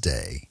best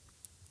day,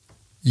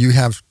 you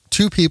have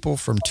two people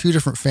from two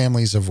different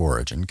families of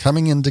origin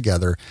coming in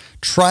together,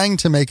 trying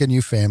to make a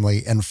new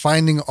family and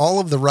finding all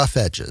of the rough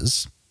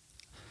edges,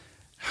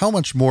 how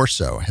much more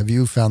so have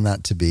you found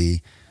that to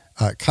be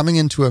coming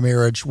into a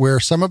marriage where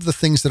some of the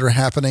things that are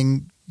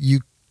happening,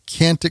 you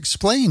can't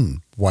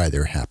explain why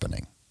they're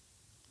happening?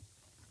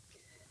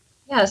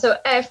 Yeah, so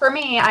for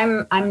me,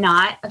 I'm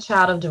not a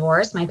child of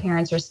divorce. My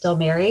parents are still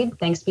married,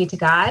 thanks be to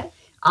God.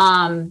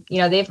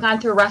 They've gone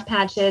through rough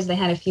patches. They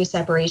had a few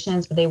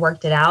separations, but they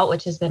worked it out,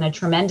 which has been a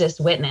tremendous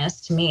witness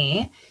to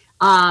me.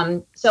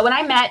 So when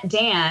I met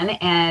Dan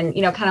and,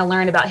 kind of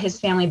learned about his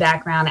family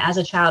background as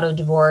a child of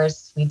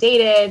divorce, we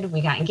dated,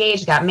 we got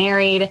engaged, got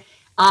married.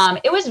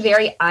 It was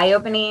very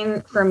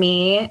eye-opening for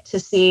me to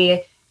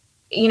see,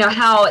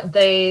 how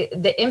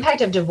the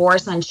impact of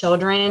divorce on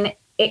children,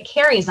 it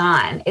carries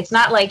on. It's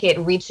not like it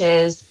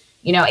reaches,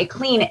 a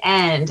clean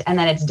end and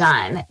then it's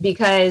done,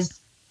 because,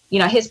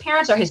 his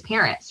parents are his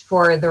parents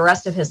for the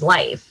rest of his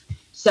life.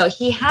 So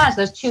he has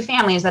those two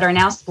families that are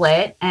now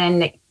split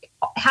and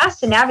has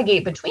to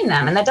navigate between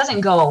them, and that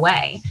doesn't go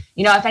away.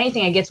 If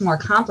anything, it gets more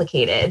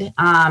complicated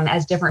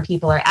as different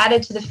people are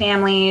added to the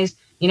families.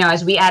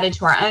 As we added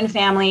to our own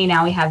family,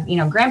 now we have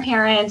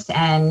grandparents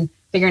and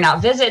figuring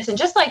out visits, and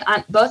just like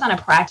both on a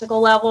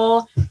practical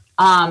level,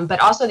 but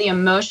also the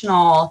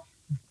emotional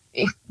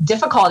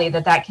difficulty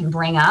that can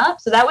bring up.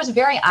 So that was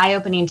very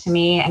eye-opening to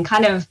me, and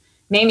kind of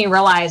made me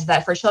realize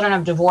that for children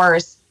of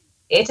divorce,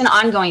 it's an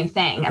ongoing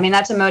thing. I mean,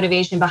 that's a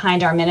motivation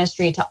behind our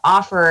ministry to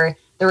offer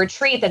the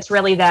retreat that's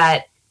really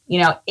that,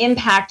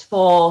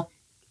 impactful,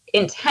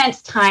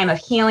 intense time of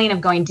healing,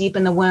 of going deep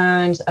in the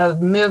wounds,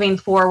 of moving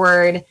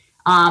forward,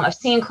 of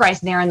seeing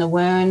Christ there in the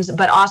wounds.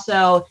 But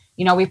also,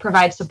 we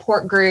provide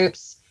support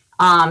groups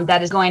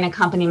that is going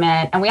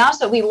accompaniment. And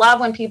we love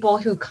when people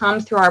who come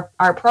through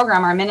our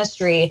program, our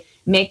ministry,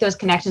 make those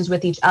connections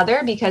with each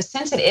other, because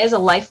since it is a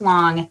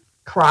lifelong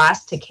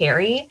cross to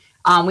carry,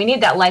 we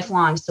need that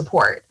lifelong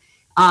support.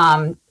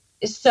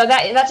 So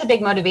that's a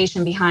big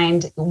motivation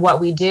behind what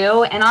we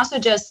do. And also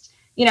just,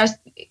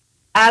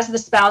 as the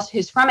spouse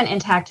who's from an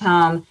intact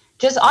home,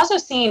 just also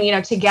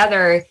seeing,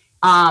 together,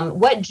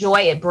 what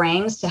joy it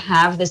brings to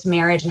have this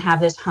marriage and have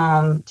this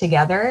home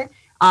together.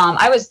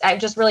 I'm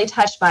just really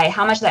touched by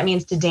how much that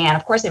means to Dan.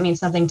 Of course, it means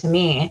something to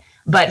me,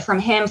 but from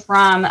him,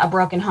 from a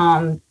broken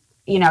home,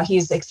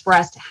 he's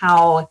expressed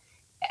how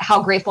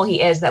grateful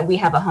he is that we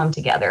have a home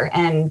together.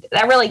 And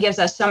that really gives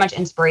us so much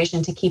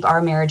inspiration to keep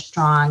our marriage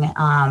strong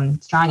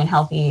and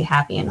healthy,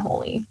 happy and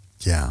holy.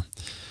 Yeah.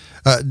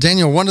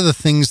 Daniel, one of the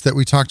things that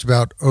we talked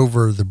about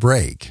over the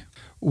break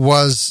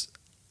was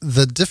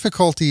the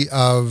difficulty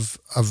of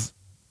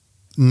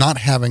not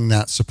having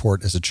that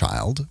support as a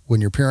child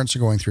when your parents are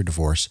going through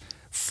divorce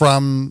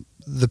from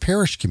the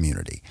parish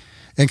community.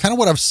 And kind of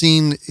what I've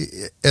seen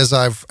as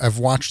I've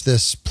watched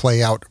this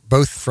play out,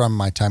 both from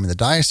my time in the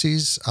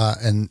diocese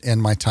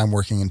and my time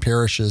working in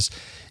parishes,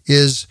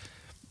 is,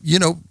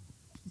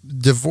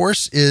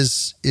 divorce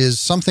is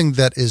something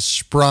that is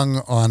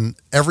sprung on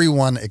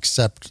everyone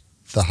except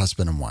the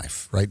husband and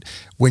wife, right?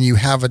 When you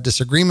have a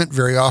disagreement,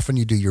 very often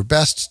you do your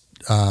best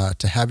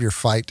to have your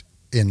fight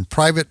in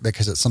private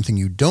because it's something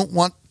you don't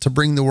want to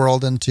bring the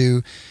world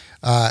into.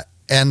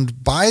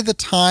 And by the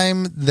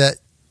time that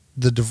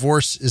the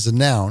divorce is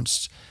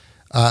announced,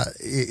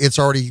 it's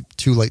already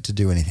too late to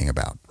do anything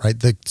about, right?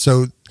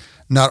 So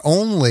not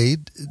only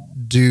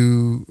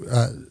do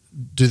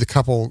the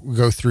couple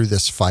go through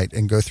this fight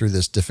and go through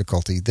this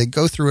difficulty, they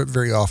go through it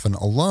very often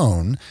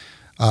alone.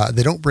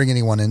 They don't bring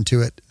anyone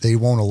into it. They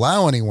won't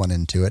allow anyone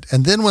into it.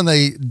 And then when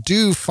they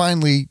do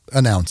finally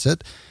announce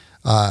it,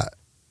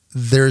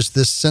 there's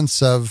this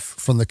sense of,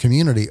 from the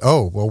community,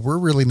 oh, well, we're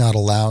really not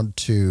allowed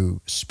to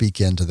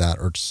speak into that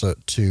or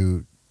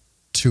to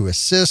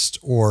assist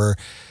or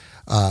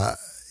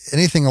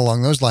anything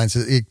along those lines.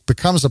 It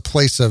becomes a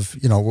place of,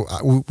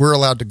 we're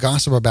allowed to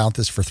gossip about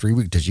this for 3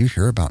 weeks. Did you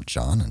hear about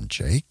John and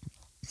Jake?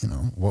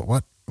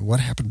 What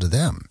happened to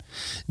them?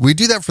 We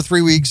do that for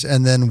 3 weeks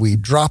and then we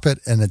drop it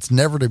and it's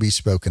never to be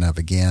spoken of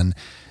again.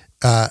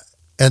 And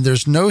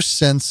there's no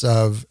sense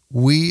of,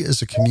 we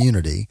as a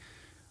community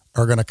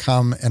are going to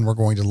come and we're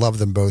going to love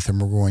them both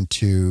and we're going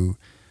to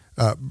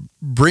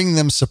bring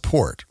them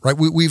support, right?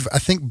 We've, I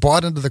think,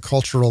 bought into the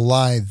cultural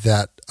lie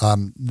that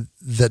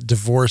that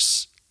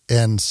divorce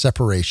and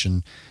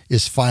separation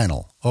is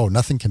final. Oh,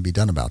 nothing can be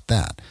done about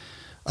that.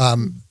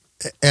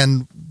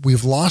 And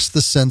we've lost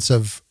the sense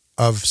of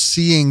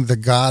seeing the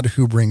God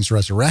who brings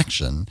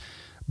resurrection,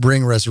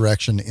 bring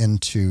resurrection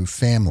into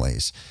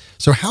families.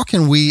 So how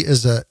can we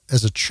as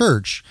a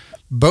church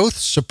both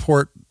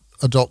support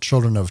adult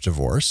children of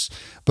divorce,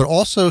 but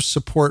also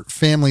support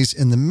families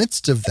in the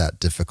midst of that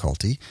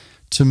difficulty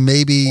to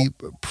maybe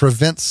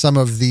prevent some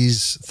of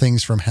these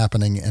things from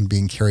happening and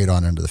being carried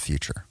on into the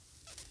future?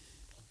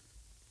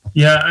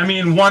 Yeah, I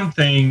mean, one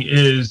thing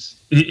is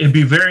it'd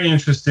be very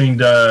interesting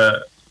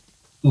to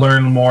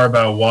learn more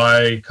about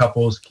why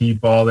couples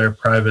keep all their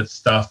private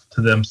stuff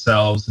to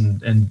themselves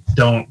and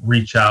don't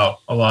reach out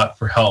a lot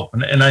for help.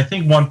 And I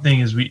think one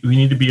thing is we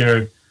need to be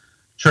a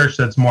church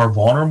that's more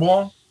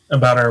vulnerable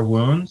about our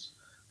wounds.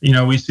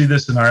 We see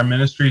this in our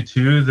ministry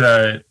too,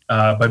 that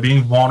by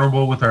being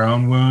vulnerable with our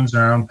own wounds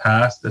and our own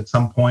past, at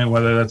some point,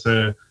 whether that's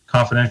a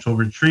confidential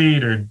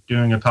retreat or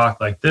doing a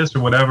talk like this or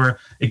whatever,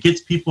 it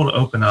gets people to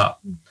open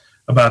up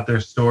about their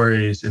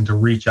stories and to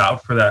reach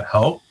out for that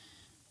help.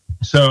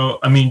 So,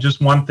 I mean,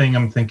 just one thing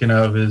I'm thinking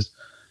of is,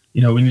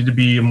 we need to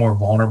be a more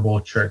vulnerable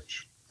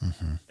church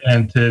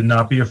and to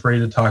not be afraid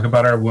to talk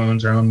about our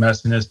wounds, our own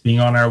messiness, being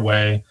on our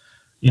way.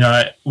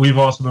 We've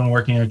also been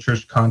working in a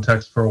church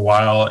context for a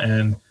while,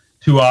 and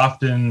too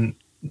often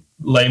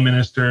lay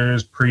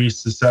ministers,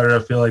 priests,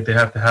 etc., feel like they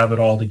have to have it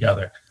all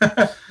together.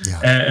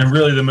 And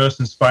really the most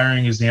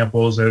inspiring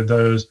examples are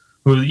those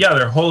who,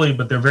 they're holy,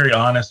 but they're very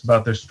honest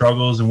about their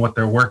struggles and what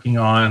they're working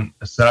on,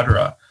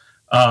 etc.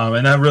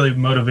 And that really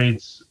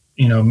motivates,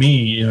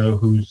 me,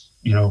 who's,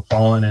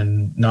 fallen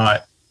and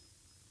not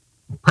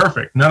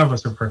perfect. None of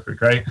us are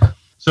perfect, right?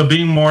 So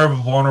being more of a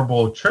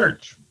vulnerable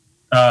church,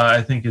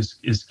 I think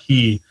is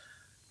key.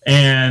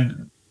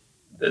 And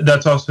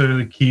that's also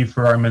the key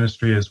for our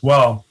ministry as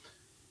well.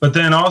 But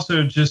then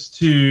also just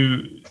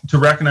to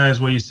recognize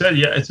what you said,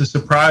 it's a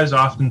surprise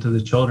often to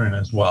the children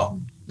as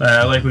well.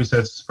 Like we said,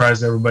 it's a surprise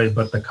to everybody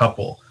but the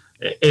couple.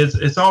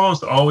 It's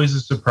almost always a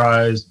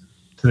surprise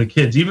to the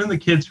kids, even the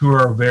kids who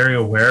are very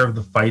aware of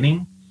the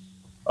fighting.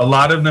 A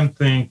lot of them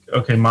think,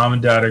 okay, mom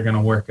and dad are going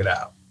to work it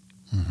out.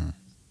 Mm-hmm.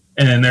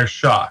 And they're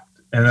shocked.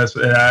 And it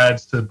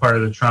adds to part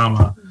of the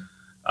trauma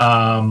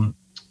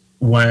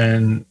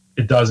when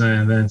it doesn't,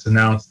 and then it's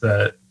announced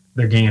that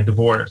they're getting a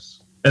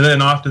divorce. And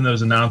then often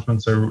those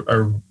announcements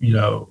are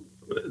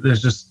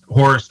there's just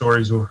horror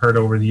stories we've heard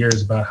over the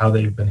years about how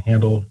they've been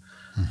handled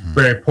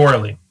very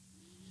poorly.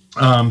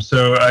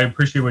 So I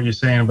appreciate what you're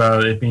saying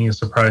about it being a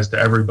surprise to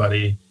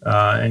everybody,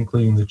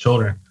 including the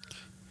children.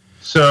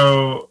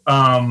 So,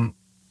 and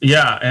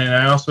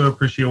I also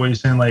appreciate what you're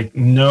saying, like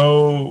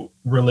no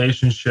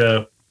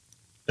relationship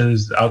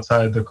is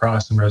outside the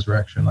cross and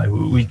resurrection. Like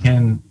we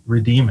can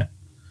redeem it.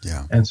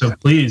 Yeah. And so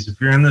please,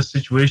 if you're in this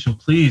situation,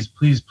 please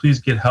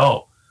get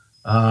help.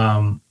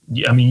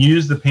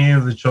 Use the pain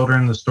of the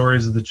children, the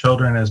stories of the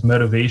children as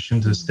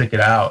motivation to stick it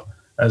out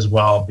as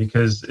well,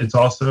 because it's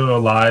also a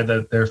lie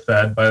that they're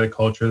fed by the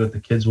culture that the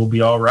kids will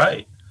be all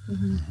right.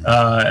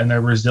 And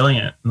they're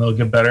resilient and they'll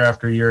get better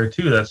after a year or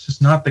two. That's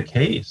just not the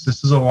case.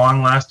 This is a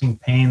long-lasting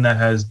pain that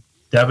has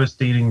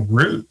devastating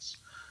roots.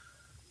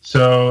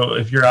 So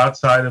if you're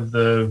outside of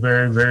the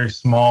very, very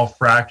small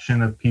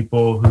fraction of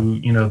people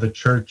who, the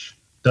church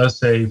does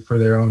say for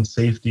their own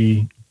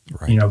safety,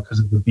 because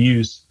of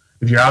abuse,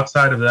 if you're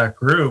outside of that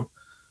group,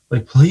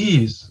 like,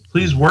 please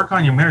work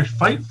on your marriage,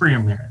 fight for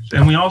your marriage.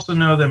 And we also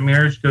know that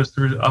marriage goes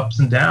through ups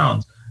and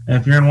downs. And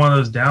if you're in one of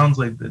those downs,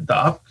 like the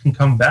up can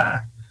come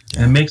back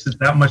and it makes it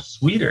that much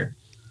sweeter.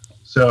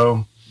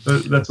 So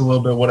that's a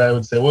little bit what I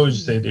would say. What would you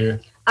say, dear?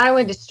 I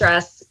would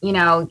stress,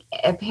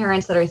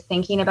 parents that are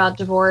thinking about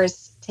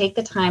divorce, take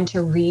the time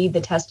to read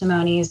the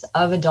testimonies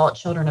of adult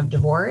children of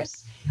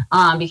divorce.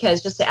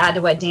 Because just to add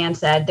to what Dan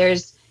said,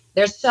 there's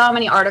so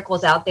many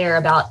articles out there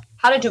about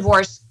how to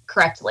divorce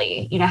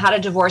correctly, how to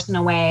divorce in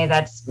a way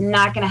that's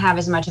not going to have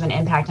as much of an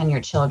impact on your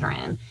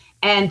children.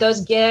 And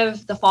those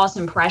give the false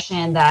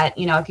impression that,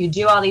 if you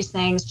do all these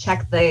things,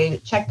 check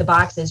the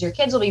boxes, your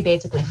kids will be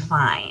basically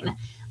fine.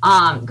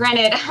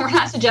 Granted, we're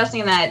not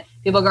suggesting that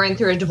people going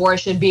through a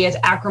divorce should be as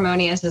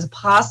acrimonious as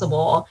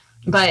possible,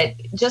 but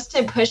just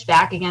to push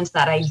back against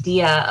that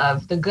idea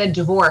of the good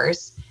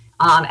divorce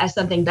as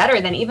something better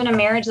than even a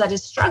marriage that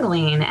is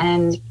struggling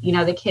and,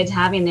 the kids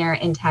having their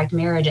intact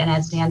marriage. And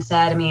as Dan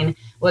said,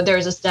 there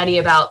was a study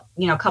about,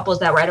 couples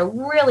that were at a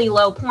really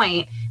low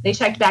point. They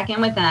checked back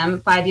in with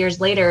them 5 years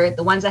later.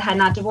 The ones that had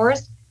not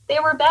divorced, they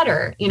were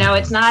better.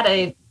 It's not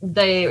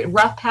the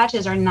rough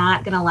patches are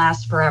not going to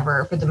last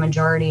forever for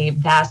the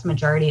vast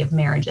majority of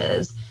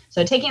marriages.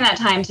 So taking that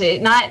time to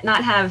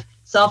not have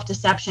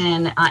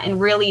self-deception and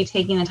really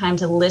taking the time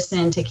to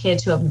listen to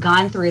kids who have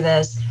gone through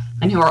this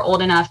and who are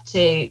old enough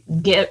to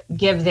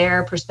give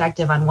their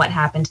perspective on what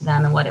happened to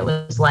them and what it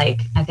was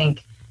like, I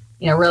think,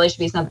 really should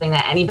be something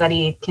that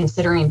anybody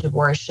considering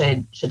divorce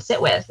should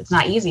sit with. It's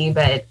not easy,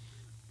 but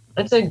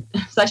it's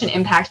such an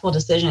impactful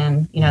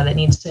decision, that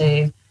needs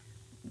to,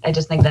 I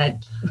just think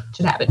that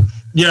should happen.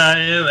 Yeah,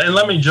 and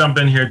let me jump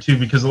in here too,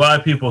 because a lot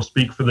of people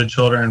speak for the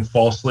children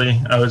falsely.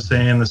 I would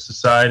say in the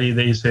society,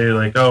 they say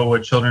like, oh,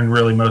 what children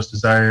really most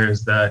desire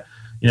is that,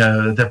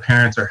 their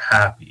parents are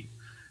happy.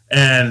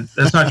 And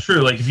that's not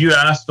true. Like if you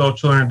ask adult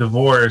children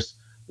divorce,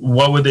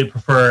 what would they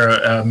prefer,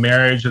 a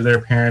marriage of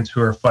their parents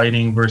who are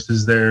fighting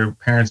versus their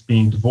parents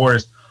being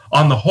divorced?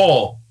 On the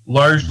whole,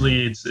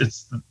 largely it's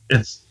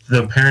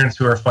the parents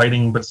who are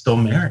fighting but still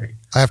married.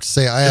 I have to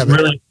say, I have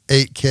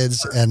 8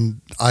 kids,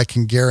 and I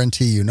can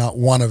guarantee you not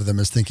one of them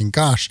is thinking,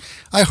 gosh,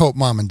 I hope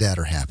mom and dad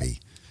are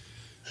happy.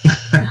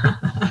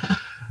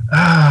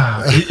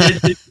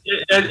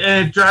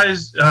 It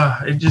drives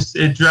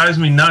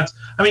me nuts.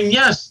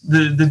 Yes,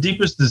 the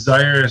deepest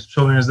desire as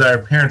children is that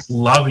our parents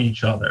love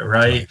each other,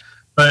 right?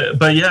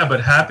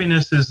 But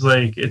happiness is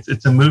like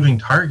it's a moving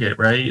target,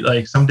 right?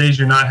 Like some days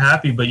you're not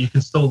happy, but you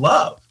can still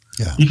love.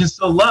 Yeah. You can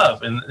still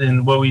love,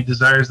 and what we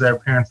desire is that our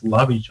parents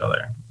love each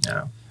other.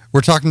 Yeah.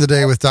 We're talking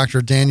today with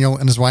Dr. Daniel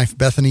and his wife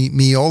Bethany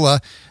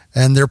Meola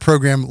and their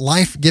program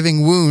Life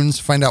Giving Wounds.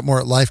 Find out more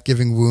at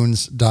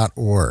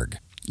lifegivingwounds.org.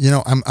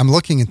 I'm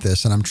looking at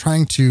this and I'm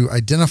trying to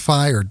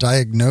identify or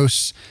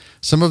diagnose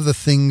some of the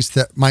things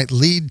that might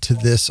lead to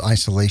this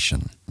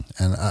isolation.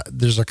 And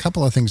there's a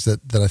couple of things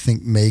that I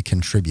think may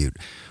contribute.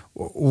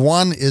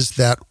 One is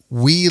that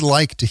we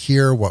like to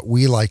hear what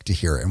we like to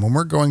hear. And when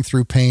we're going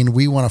through pain,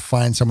 we want to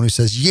find someone who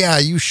says, yeah,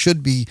 you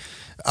should be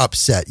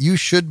upset. You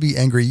should be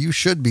angry. You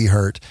should be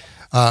hurt,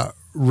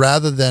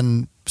 rather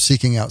than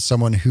seeking out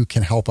someone who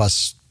can help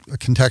us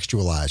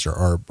contextualize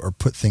or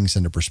put things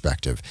into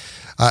perspective.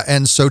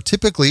 And so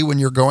typically when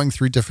you're going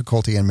through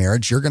difficulty in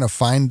marriage, you're going to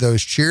find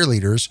those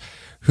cheerleaders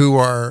who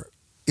are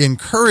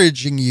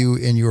encouraging you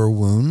in your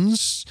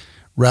wounds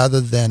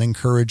rather than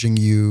encouraging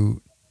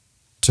you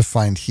to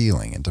find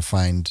healing and to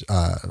find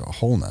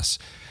wholeness.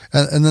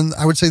 And then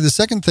I would say the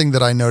second thing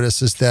that I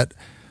notice is that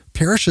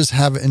parishes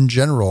have in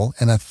general,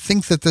 and I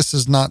think that this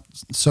is not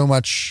so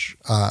much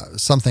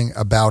something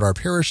about our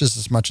parishes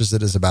as much as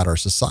it is about our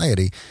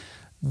society,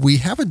 we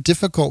have a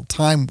difficult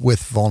time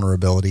with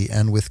vulnerability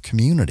and with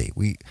community.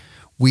 We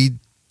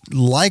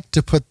like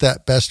to put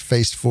that best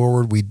face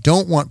forward. We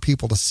don't want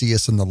people to see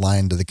us in the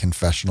line to the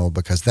confessional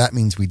because that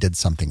means we did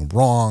something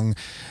wrong.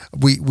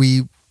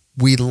 We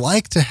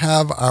like to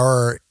have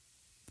our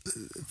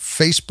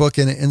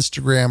Facebook and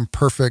Instagram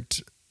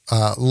perfect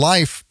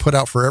life put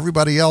out for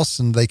everybody else,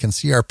 and they can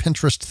see our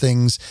Pinterest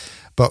things.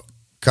 But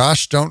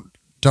gosh, don't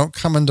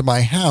come into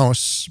my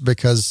house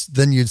because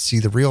then you'd see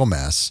the real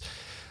mess.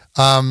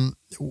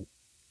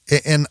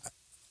 And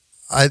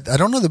I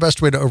don't know the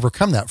best way to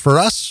overcome that. For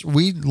us,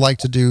 we like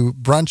to do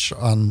brunch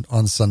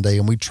on Sunday,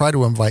 and we try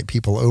to invite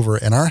people over,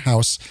 and our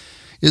house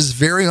is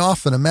very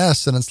often a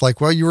mess. And it's like,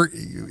 well,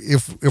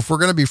 if we're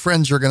going to be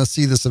friends, you're going to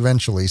see this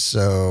eventually.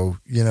 So,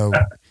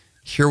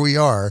 here we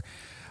are.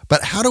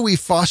 But how do we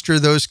foster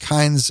those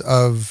kinds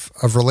of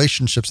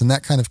relationships and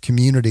that kind of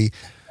community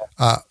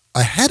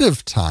ahead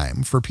of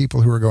time for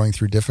people who are going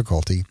through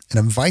difficulty, and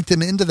invite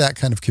them into that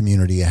kind of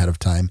community ahead of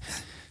time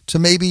to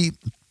maybe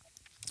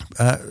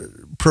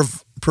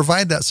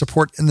provide that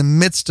support in the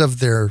midst of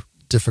their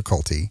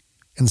difficulty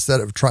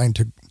instead of trying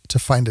to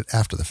find it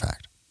after the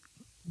fact?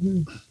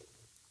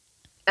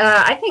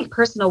 I think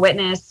personal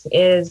witness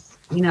is,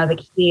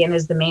 the key and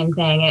is the main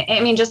thing.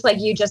 I mean, just like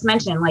you just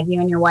mentioned, like you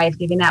and your wife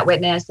giving that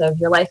witness of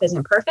your life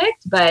isn't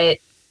perfect, but,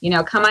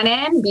 come on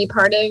in, be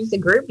part of the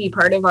group, be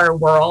part of our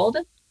world.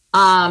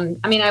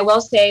 I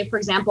will say, for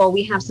example,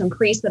 we have some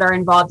priests that are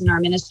involved in our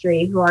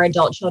ministry who are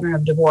adult children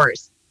of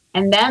divorce,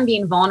 and them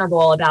being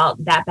vulnerable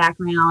about that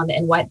background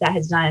and what that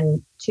has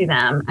done to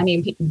them. I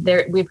mean,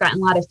 we've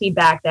gotten a lot of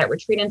feedback that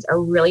retreatants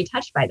are really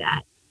touched by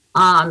that.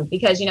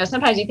 Because,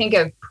 sometimes you think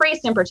of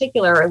priests in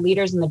particular or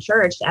leaders in the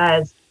church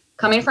as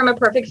coming from a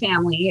perfect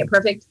family, a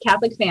perfect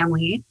Catholic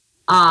family,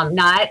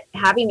 not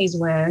having these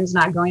wounds,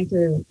 not going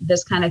through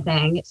this kind of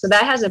thing. So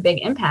that has a big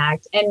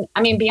impact. And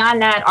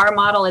beyond that, our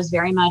model is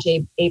very much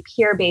a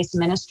peer-based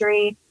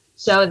ministry.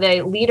 So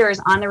the leaders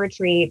on the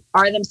retreat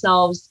are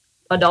themselves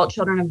adult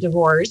children of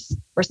divorce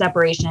or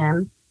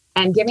separation,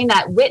 and giving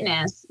that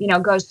witness,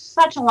 goes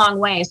such a long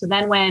way. So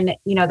then when,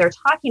 they're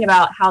talking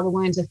about how the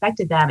wounds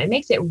affected them, it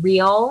makes it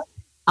real.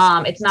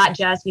 It's not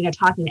just,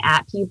 talking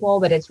at people,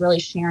 but it's really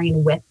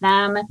sharing with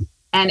them.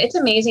 And it's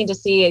amazing to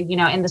see,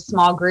 in the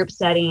small group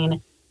setting,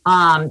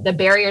 the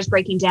barriers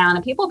breaking down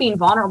and people being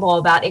vulnerable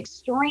about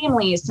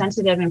extremely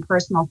sensitive and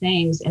personal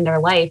things in their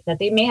life that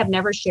they may have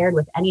never shared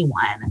with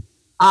anyone.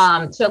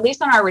 So at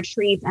least on our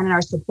retreats and in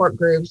our support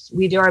groups,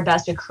 we do our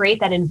best to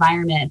create that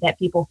environment that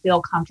people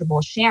feel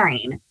comfortable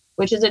sharing,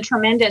 which is a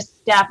tremendous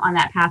step on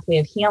that pathway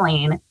of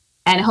healing.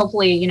 And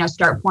hopefully,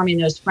 start forming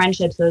those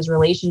friendships, those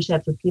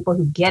relationships with people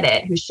who get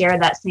it, who share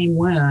that same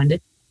wound,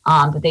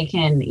 that they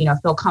can,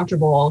 feel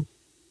comfortable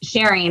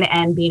sharing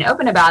and being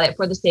open about it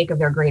for the sake of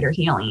their greater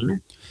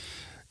healing.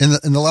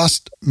 In the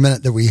last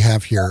minute that we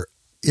have here,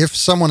 if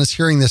someone is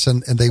hearing this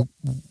and they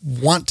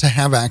want to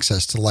have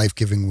access to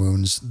Life-Giving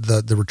Wounds,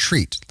 the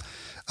retreat,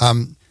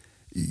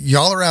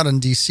 y'all are out in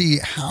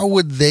DC, how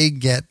would they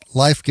get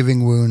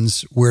Life-Giving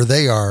Wounds where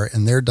they are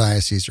in their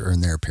diocese or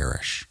in their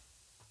parish?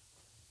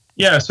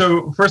 Yeah,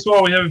 so first of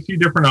all, we have a few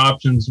different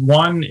options.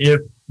 One,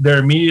 if they're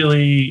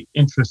immediately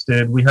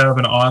interested, we have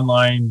an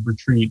online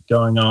retreat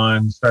going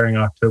on starting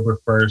October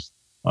 1st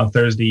on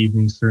Thursday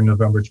evenings through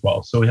November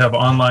 12th. So we have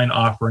online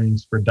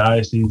offerings for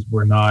dioceses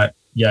we're not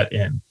yet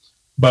in.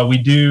 But we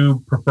do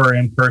prefer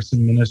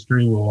in-person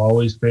ministry. We'll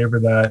always favor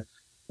that.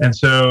 And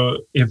so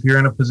if you're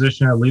in a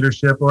position of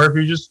leadership, or if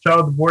you're just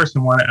child divorced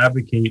and want to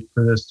advocate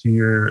for this to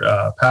your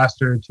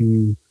pastor,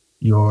 to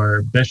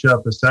your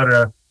bishop,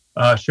 etc.,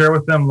 share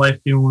with them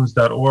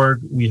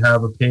lifegivingwounds.org. We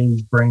have a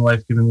page, Bring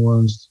Life-Giving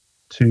Wounds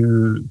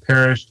to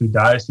Parish, to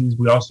Diocese.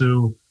 We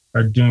also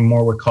are doing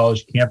more with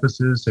college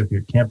campuses. So if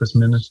you're a campus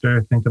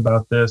minister, think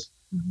about this.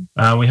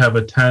 We have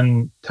a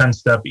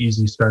 10-step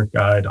easy start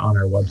guide on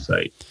our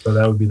website. So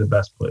that would be the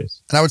best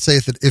place. And I would say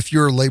that if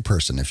you're a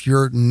layperson, if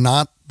you're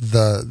not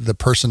the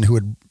person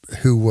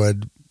who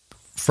would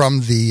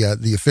from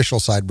the official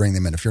side bring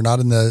them in, if you're not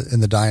in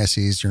the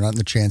diocese, you're not in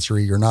the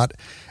chancery, you're not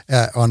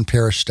on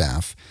parish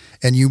staff,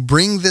 and you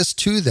bring this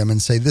to them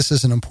and say, this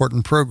is an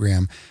important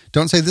program,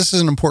 don't say, this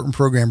is an important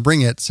program,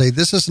 bring it. Say,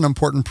 this is an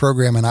important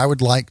program, and I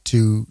would like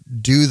to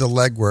do the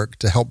legwork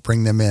to help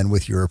bring them in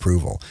with your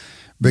approval.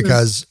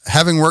 because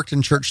having worked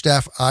in church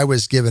staff, I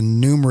was given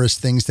numerous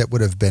things that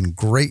would have been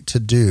great to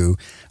do.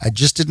 I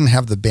just didn't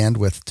have the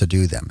bandwidth to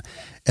do them.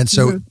 And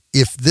so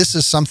if this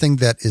is something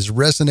that is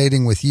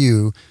resonating with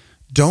you,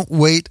 don't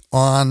wait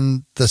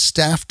on the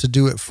staff to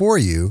do it for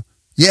you.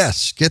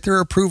 Yes, get their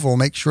approval.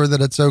 Make sure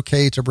that it's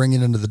okay to bring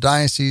it into the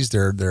diocese.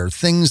 There are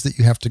things that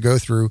you have to go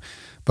through,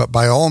 but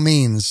by all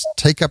means,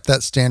 take up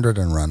that standard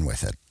and run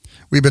with it.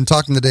 We've been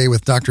talking today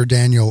with Dr.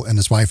 Daniel and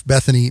his wife,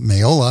 Bethany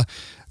Meola.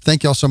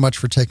 Thank you all so much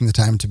for taking the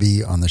time to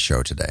be on the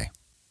show today.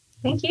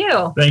 Thank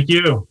you. Thank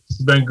you.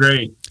 It's been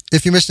great.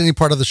 If you missed any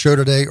part of the show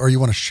today or you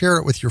want to share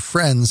it with your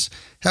friends,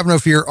 have no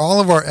fear. All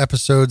of our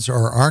episodes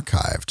are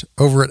archived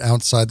over at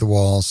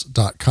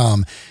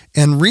OutsideTheWalls.com.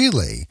 And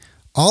really,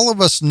 all of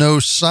us know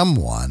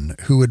someone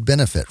who would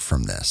benefit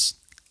from this.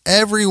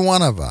 Every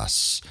one of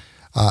us,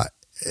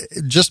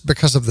 just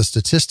because of the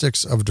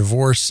statistics of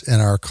divorce in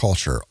our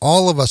culture,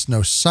 all of us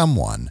know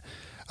someone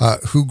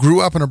who grew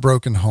up in a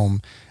broken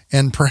home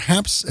and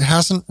perhaps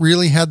hasn't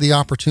really had the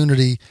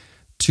opportunity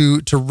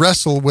to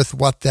wrestle with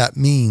what that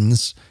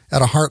means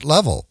at a heart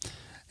level.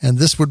 And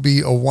this would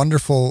be a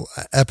wonderful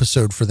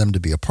episode for them to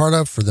be a part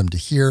of, for them to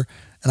hear.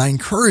 And I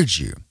encourage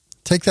you,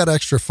 take that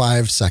extra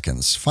 5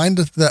 seconds. Find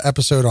the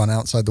episode on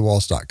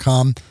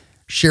OutsideTheWalls.com.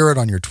 Share it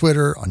on your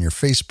Twitter, on your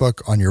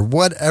Facebook, on your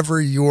whatever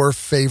your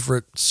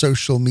favorite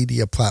social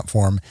media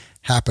platform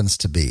happens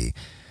to be.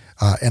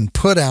 And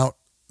put out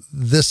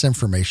this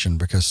information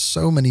because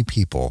so many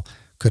people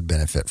could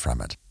benefit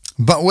from it.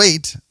 But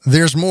wait,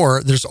 there's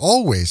more. There's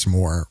always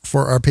more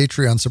for our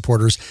Patreon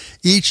supporters.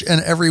 Each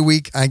and every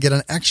week, I get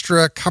an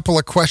extra couple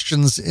of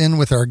questions in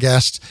with our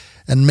guest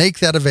and make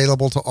that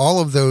available to all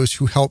of those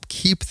who help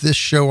keep this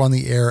show on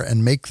the air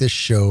and make this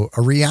show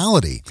a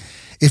reality.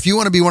 If you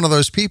want to be one of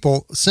those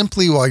people,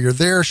 simply while you're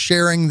there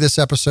sharing this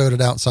episode at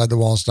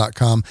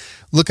OutsideTheWalls.com,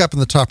 look up in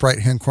the top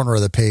right-hand corner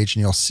of the page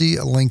and you'll see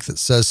a link that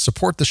says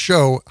support the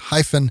show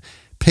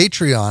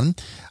Patreon.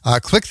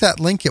 Click that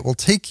link. It will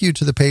take you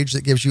to the page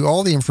that gives you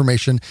all the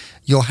information.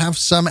 You'll have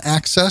some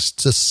access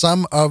to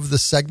some of the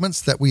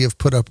segments that we have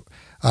put up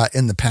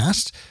in the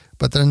past.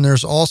 But then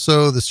there's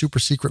also the super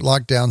secret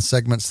lockdown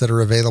segments that are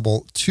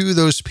available to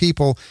those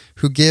people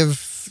who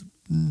give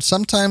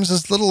sometimes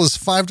as little as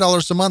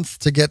 $5 a month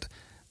to get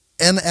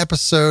an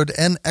episode,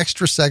 an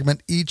extra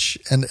segment each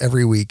and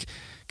every week.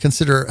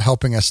 Consider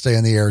helping us stay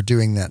on the air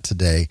doing that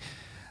today.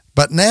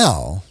 But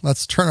now,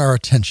 let's turn our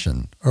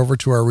attention over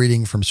to our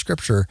reading from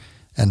Scripture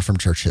and from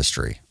church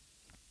history.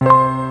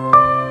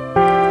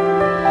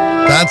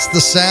 That's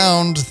the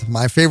sound,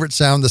 my favorite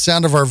sound. The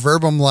sound of our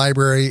Verbum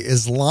library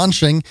is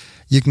launching.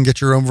 You can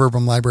get your own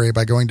Verbum library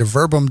by going to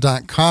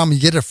verbum.com. You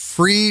get a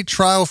free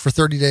trial for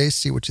 30 days.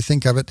 See what you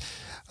think of it,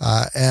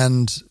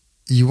 and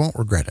you won't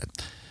regret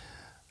it.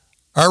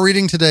 Our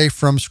reading today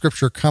from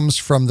Scripture comes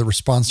from the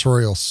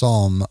responsorial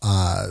psalm.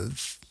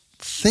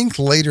 Think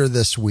later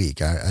this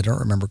week. I don't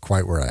remember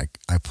quite where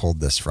I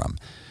pulled this from.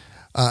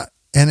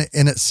 And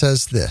it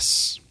says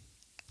this: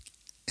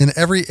 In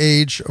every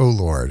age, O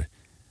Lord,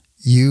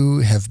 you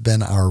have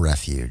been our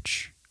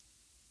refuge.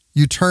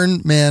 You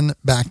turn men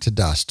back to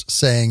dust,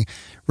 saying,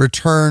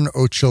 Return,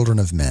 O children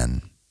of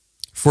men.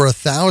 For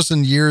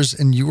 1,000 years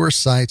in your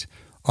sight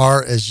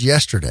are as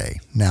yesterday,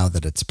 now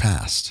that it's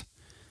past,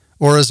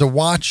 or as a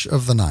watch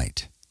of the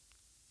night.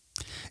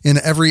 In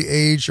every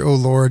age, O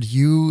Lord,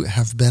 you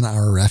have been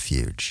our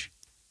refuge.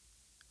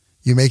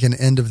 You make an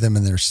end of them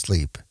in their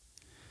sleep.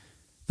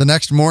 The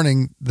next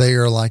morning they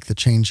are like the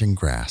changing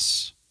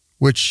grass,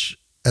 which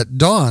at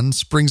dawn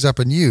springs up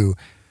anew,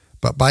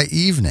 but by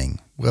evening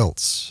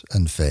wilts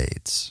and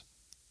fades.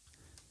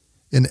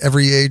 In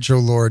every age, O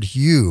Lord,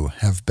 you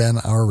have been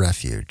our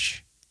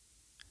refuge.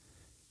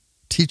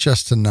 Teach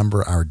us to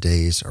number our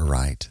days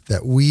aright,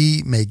 that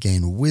we may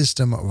gain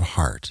wisdom of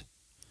heart.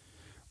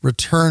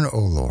 Return, O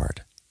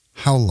Lord.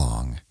 How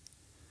long?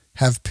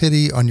 Have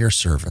pity on your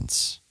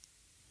servants.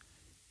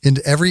 In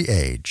every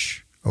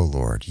age, O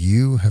Lord,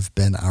 you have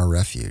been our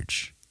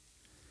refuge.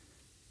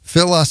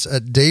 Fill us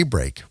at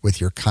daybreak with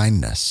your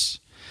kindness,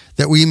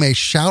 that we may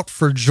shout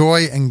for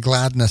joy and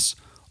gladness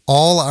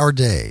all our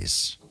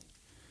days.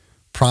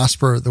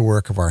 Prosper the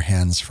work of our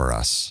hands for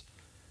us.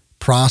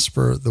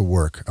 Prosper the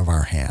work of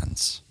our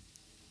hands.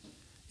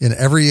 In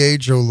every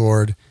age, O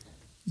Lord,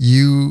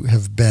 you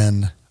have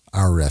been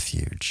our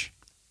refuge.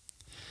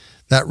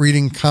 That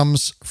reading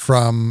comes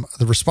from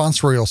the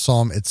responsorial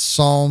psalm. It's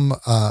Psalm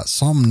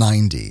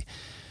 90.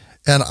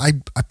 And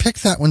I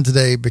picked that one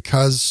today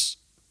because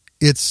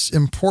it's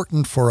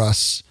important for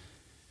us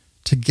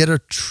to get a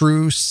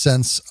true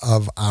sense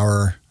of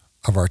our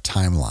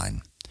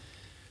timeline,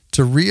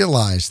 to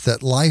realize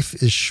that life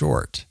is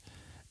short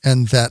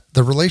and that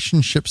the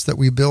relationships that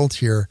we build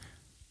here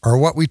are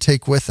what we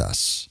take with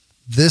us.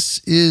 This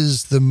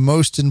is the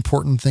most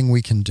important thing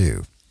we can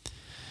do.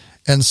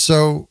 And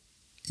so,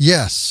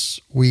 yes,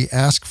 we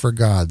ask for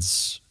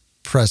God's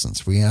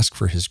presence. We ask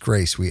for his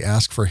grace. We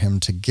ask for him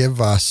to give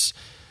us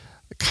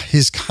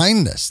his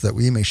kindness, that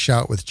we may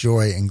shout with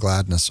joy and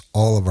gladness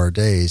all of our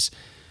days,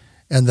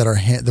 and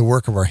that the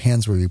work of our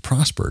hands will be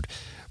prospered.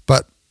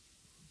 But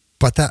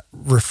But that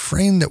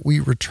refrain that we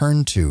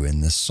return to in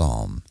this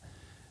psalm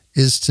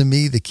is, to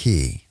me, the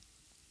key.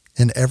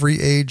 In every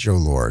age, O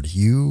Lord,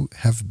 you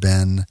have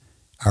been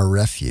our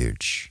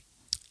refuge.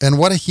 And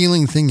what a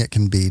healing thing it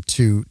can be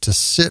to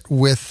sit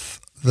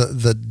with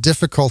the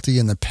difficulty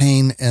and the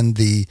pain and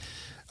the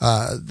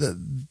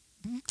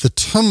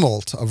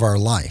tumult of our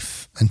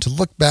life, and to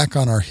look back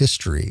on our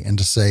history and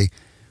to say,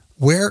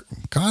 where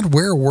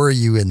were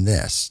you in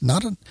this?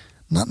 Not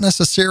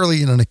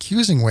necessarily in an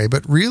accusing way,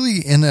 but really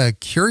in a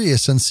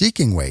curious and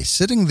seeking way,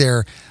 sitting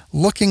there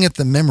looking at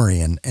the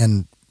memory and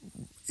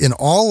in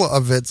all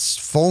of its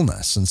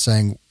fullness and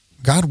saying,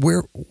 God,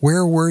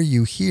 where were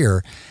you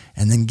here?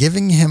 And then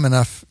giving him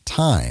enough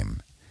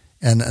time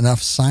and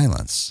enough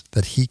silence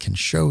that he can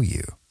show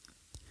you.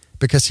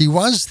 Because he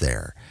was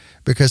there.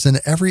 Because in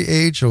every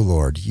age, O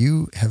Lord,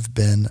 you have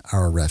been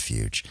our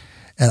refuge.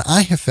 And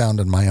I have found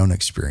in my own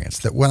experience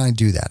that when I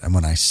do that, and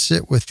when I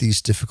sit with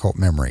these difficult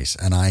memories,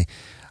 and I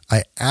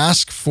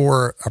ask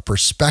for a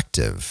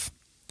perspective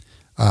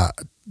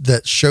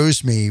that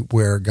shows me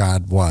where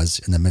God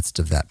was in the midst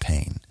of that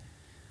pain,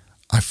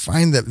 I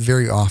find that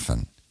very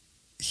often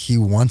he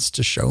wants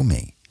to show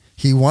me.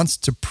 He wants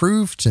to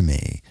prove to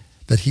me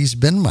that he's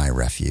been my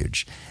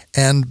refuge.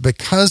 And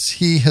because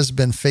he has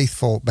been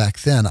faithful back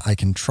then, I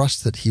can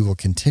trust that he will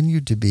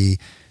continue to be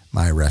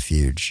my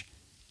refuge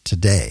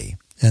today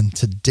in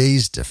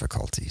today's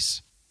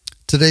difficulties.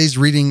 Today's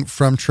reading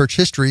from church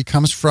history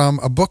comes from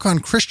a book on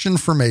Christian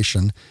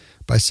formation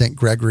by St.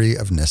 Gregory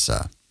of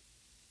Nyssa.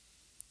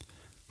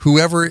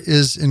 Whoever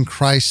is in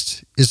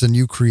Christ is a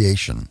new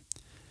creation.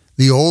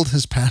 The old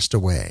has passed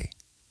away.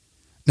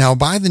 Now,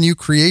 by the new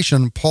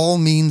creation, Paul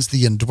means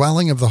the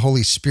indwelling of the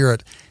Holy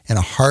Spirit in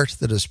a heart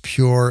that is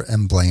pure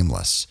and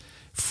blameless,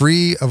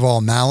 free of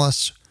all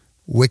malice,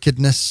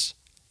 wickedness,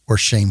 or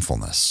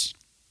shamefulness.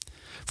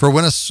 For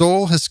when a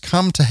soul has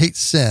come to hate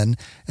sin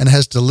and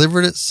has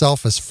delivered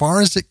itself as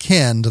far as it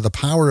can to the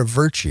power of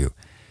virtue,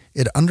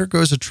 it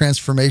undergoes a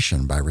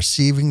transformation by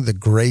receiving the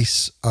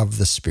grace of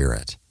the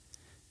Spirit.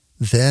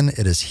 Then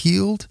it is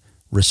healed,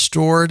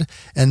 restored,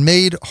 and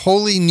made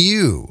wholly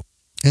new.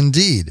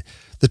 Indeed,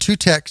 the two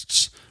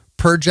texts,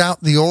 purge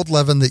out the old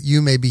leaven that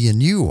you may be a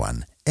new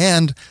one,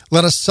 and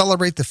let us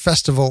celebrate the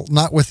festival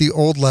not with the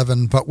old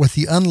leaven, but with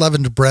the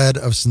unleavened bread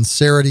of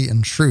sincerity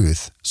and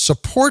truth,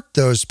 support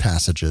those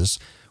passages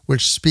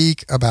which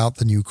speak about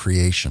the new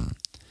creation.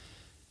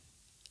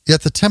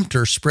 Yet the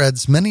tempter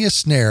spreads many a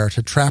snare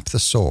to trap the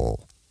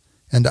soul,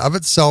 and of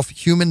itself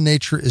human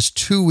nature is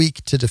too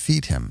weak to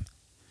defeat him.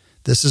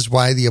 This is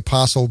why the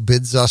apostle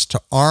bids us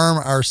to arm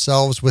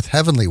ourselves with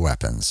heavenly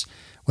weapons,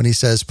 when he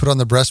says, put on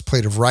the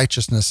breastplate of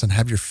righteousness and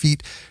have your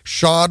feet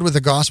shod with the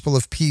gospel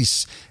of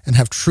peace and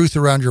have truth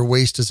around your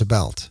waist as a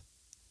belt.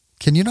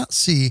 Can you not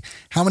see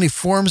how many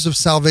forms of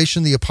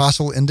salvation the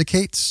apostle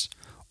indicates,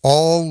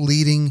 all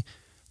leading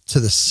to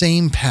the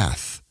same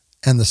path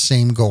and the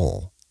same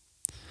goal?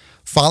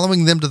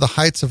 Following them to the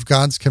heights of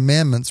God's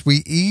commandments,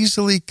 we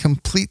easily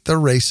complete the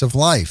race of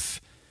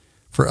life.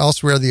 For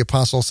elsewhere the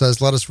apostle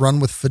says, let us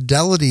run with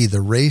fidelity the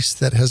race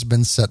that has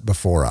been set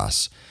before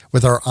us,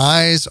 with our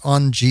eyes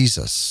on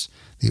Jesus,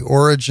 the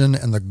origin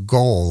and the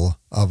goal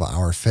of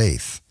our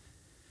faith.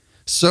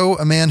 So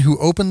a man who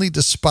openly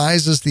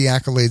despises the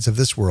accolades of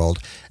this world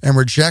and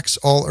rejects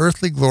all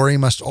earthly glory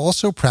must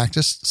also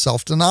practice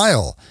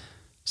self-denial.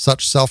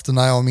 Such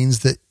self-denial means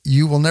that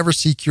you will never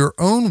seek your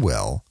own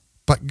will,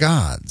 but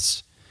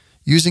God's,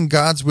 using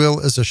God's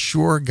will as a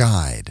sure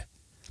guide.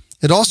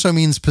 It also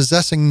means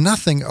possessing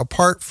nothing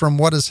apart from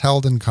what is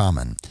held in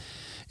common.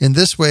 In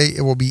this way,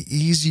 it will be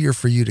easier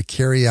for you to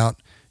carry out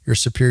your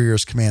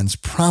superior's commands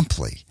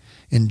promptly,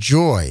 in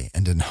joy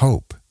and in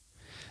hope.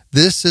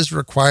 This is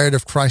required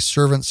of Christ's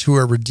servants who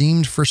are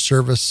redeemed for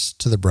service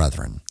to the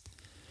brethren.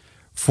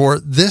 For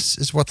this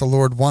is what the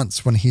Lord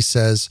wants when he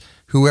says,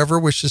 whoever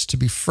wishes to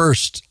be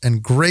first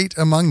and great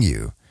among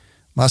you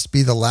must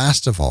be the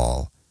last of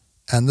all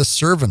and the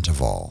servant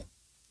of all.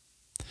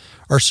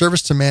 Our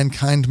service to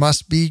mankind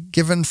must be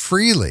given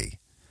freely.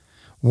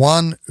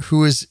 One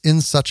who is in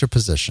such a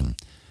position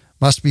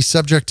must be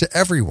subject to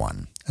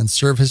everyone and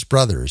serve his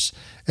brothers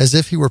as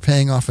if he were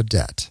paying off a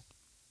debt.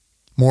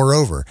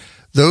 Moreover,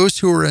 those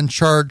who are in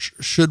charge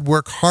should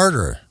work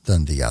harder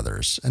than the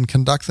others and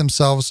conduct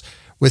themselves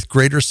with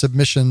greater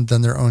submission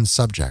than their own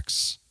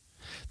subjects.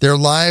 Their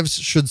lives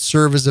should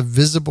serve as a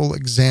visible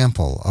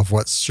example of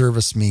what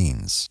service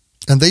means.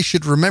 And they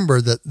should remember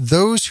that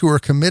those who are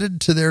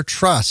committed to their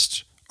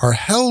trust are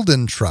held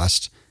in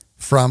trust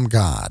from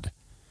God.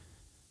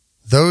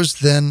 Those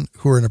then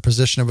who are in a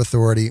position of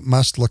authority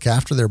must look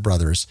after their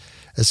brothers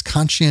as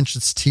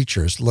conscientious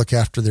teachers look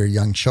after their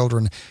young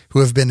children who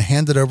have been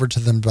handed over to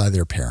them by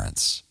their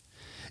parents.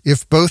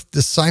 If both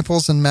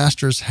disciples and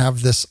masters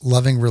have this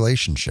loving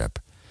relationship,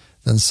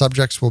 then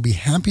subjects will be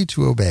happy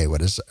to obey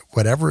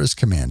whatever is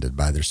commanded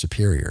by their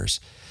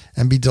superiors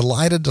and be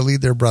delighted to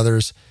lead their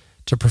brothers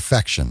to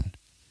perfection.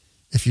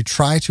 If you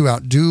try to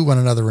outdo one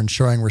another in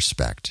showing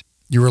respect,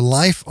 your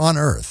life on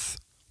earth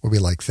will be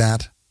like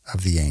that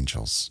of the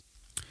angels.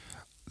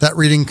 That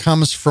reading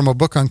comes from a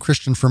book on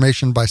Christian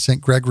formation by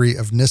St. Gregory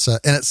of Nyssa.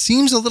 And it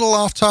seems a little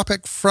off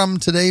topic from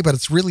today, but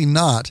it's really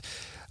not,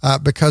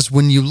 because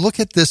when you look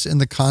at this in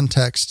the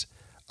context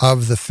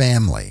of the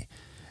family,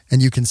 and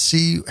you can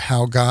see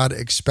how God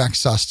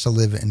expects us to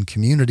live in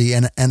community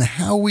and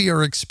how we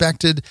are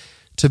expected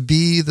to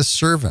be the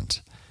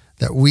servant,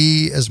 that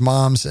we as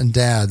moms and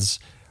dads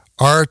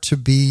are to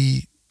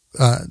be,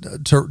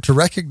 to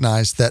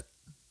recognize that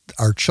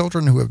our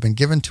children who have been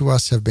given to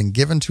us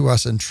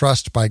in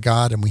trust by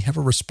God, and we have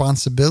a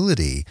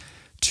responsibility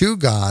to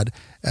God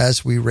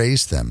as we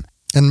raise them.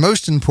 And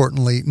most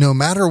importantly, no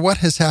matter what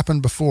has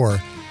happened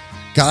before,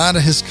 God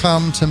has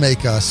come to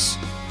make us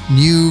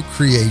new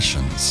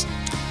creations.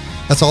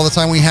 That's all the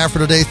time we have for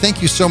today.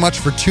 Thank you so much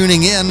for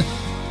tuning in.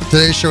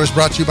 Today's show is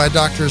brought to you by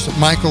Doctors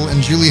Michael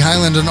and Julie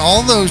Highland and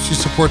all those who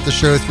support the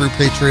show through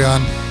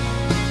Patreon.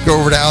 Go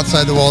over to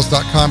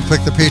OutsideTheWalls.com,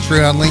 click the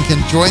Patreon link,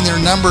 and join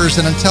their numbers.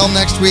 And until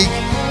next week,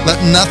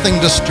 let nothing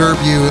disturb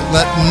you.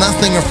 Let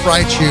nothing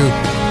affright you.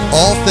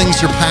 All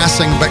things are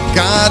passing, but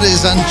God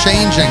is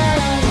unchanging.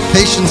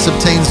 Patience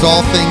obtains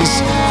all things.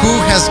 Who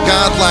has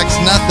God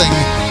lacks nothing.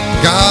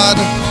 God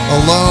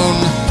alone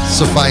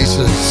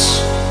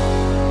suffices.